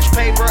so much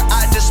paper,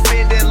 I just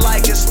spend it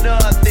like it's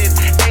nothing.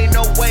 Ain't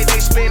no way they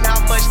spend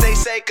how much they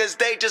say, cause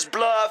they just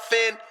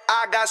bluffing.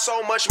 I got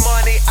so much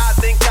money, I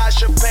think I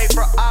should pay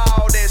for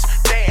all this.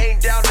 They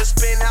ain't down to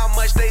spend how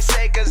much they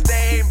say, cause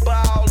they ain't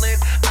ballin'.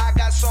 I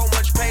got so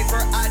much paper,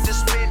 I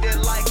just spend it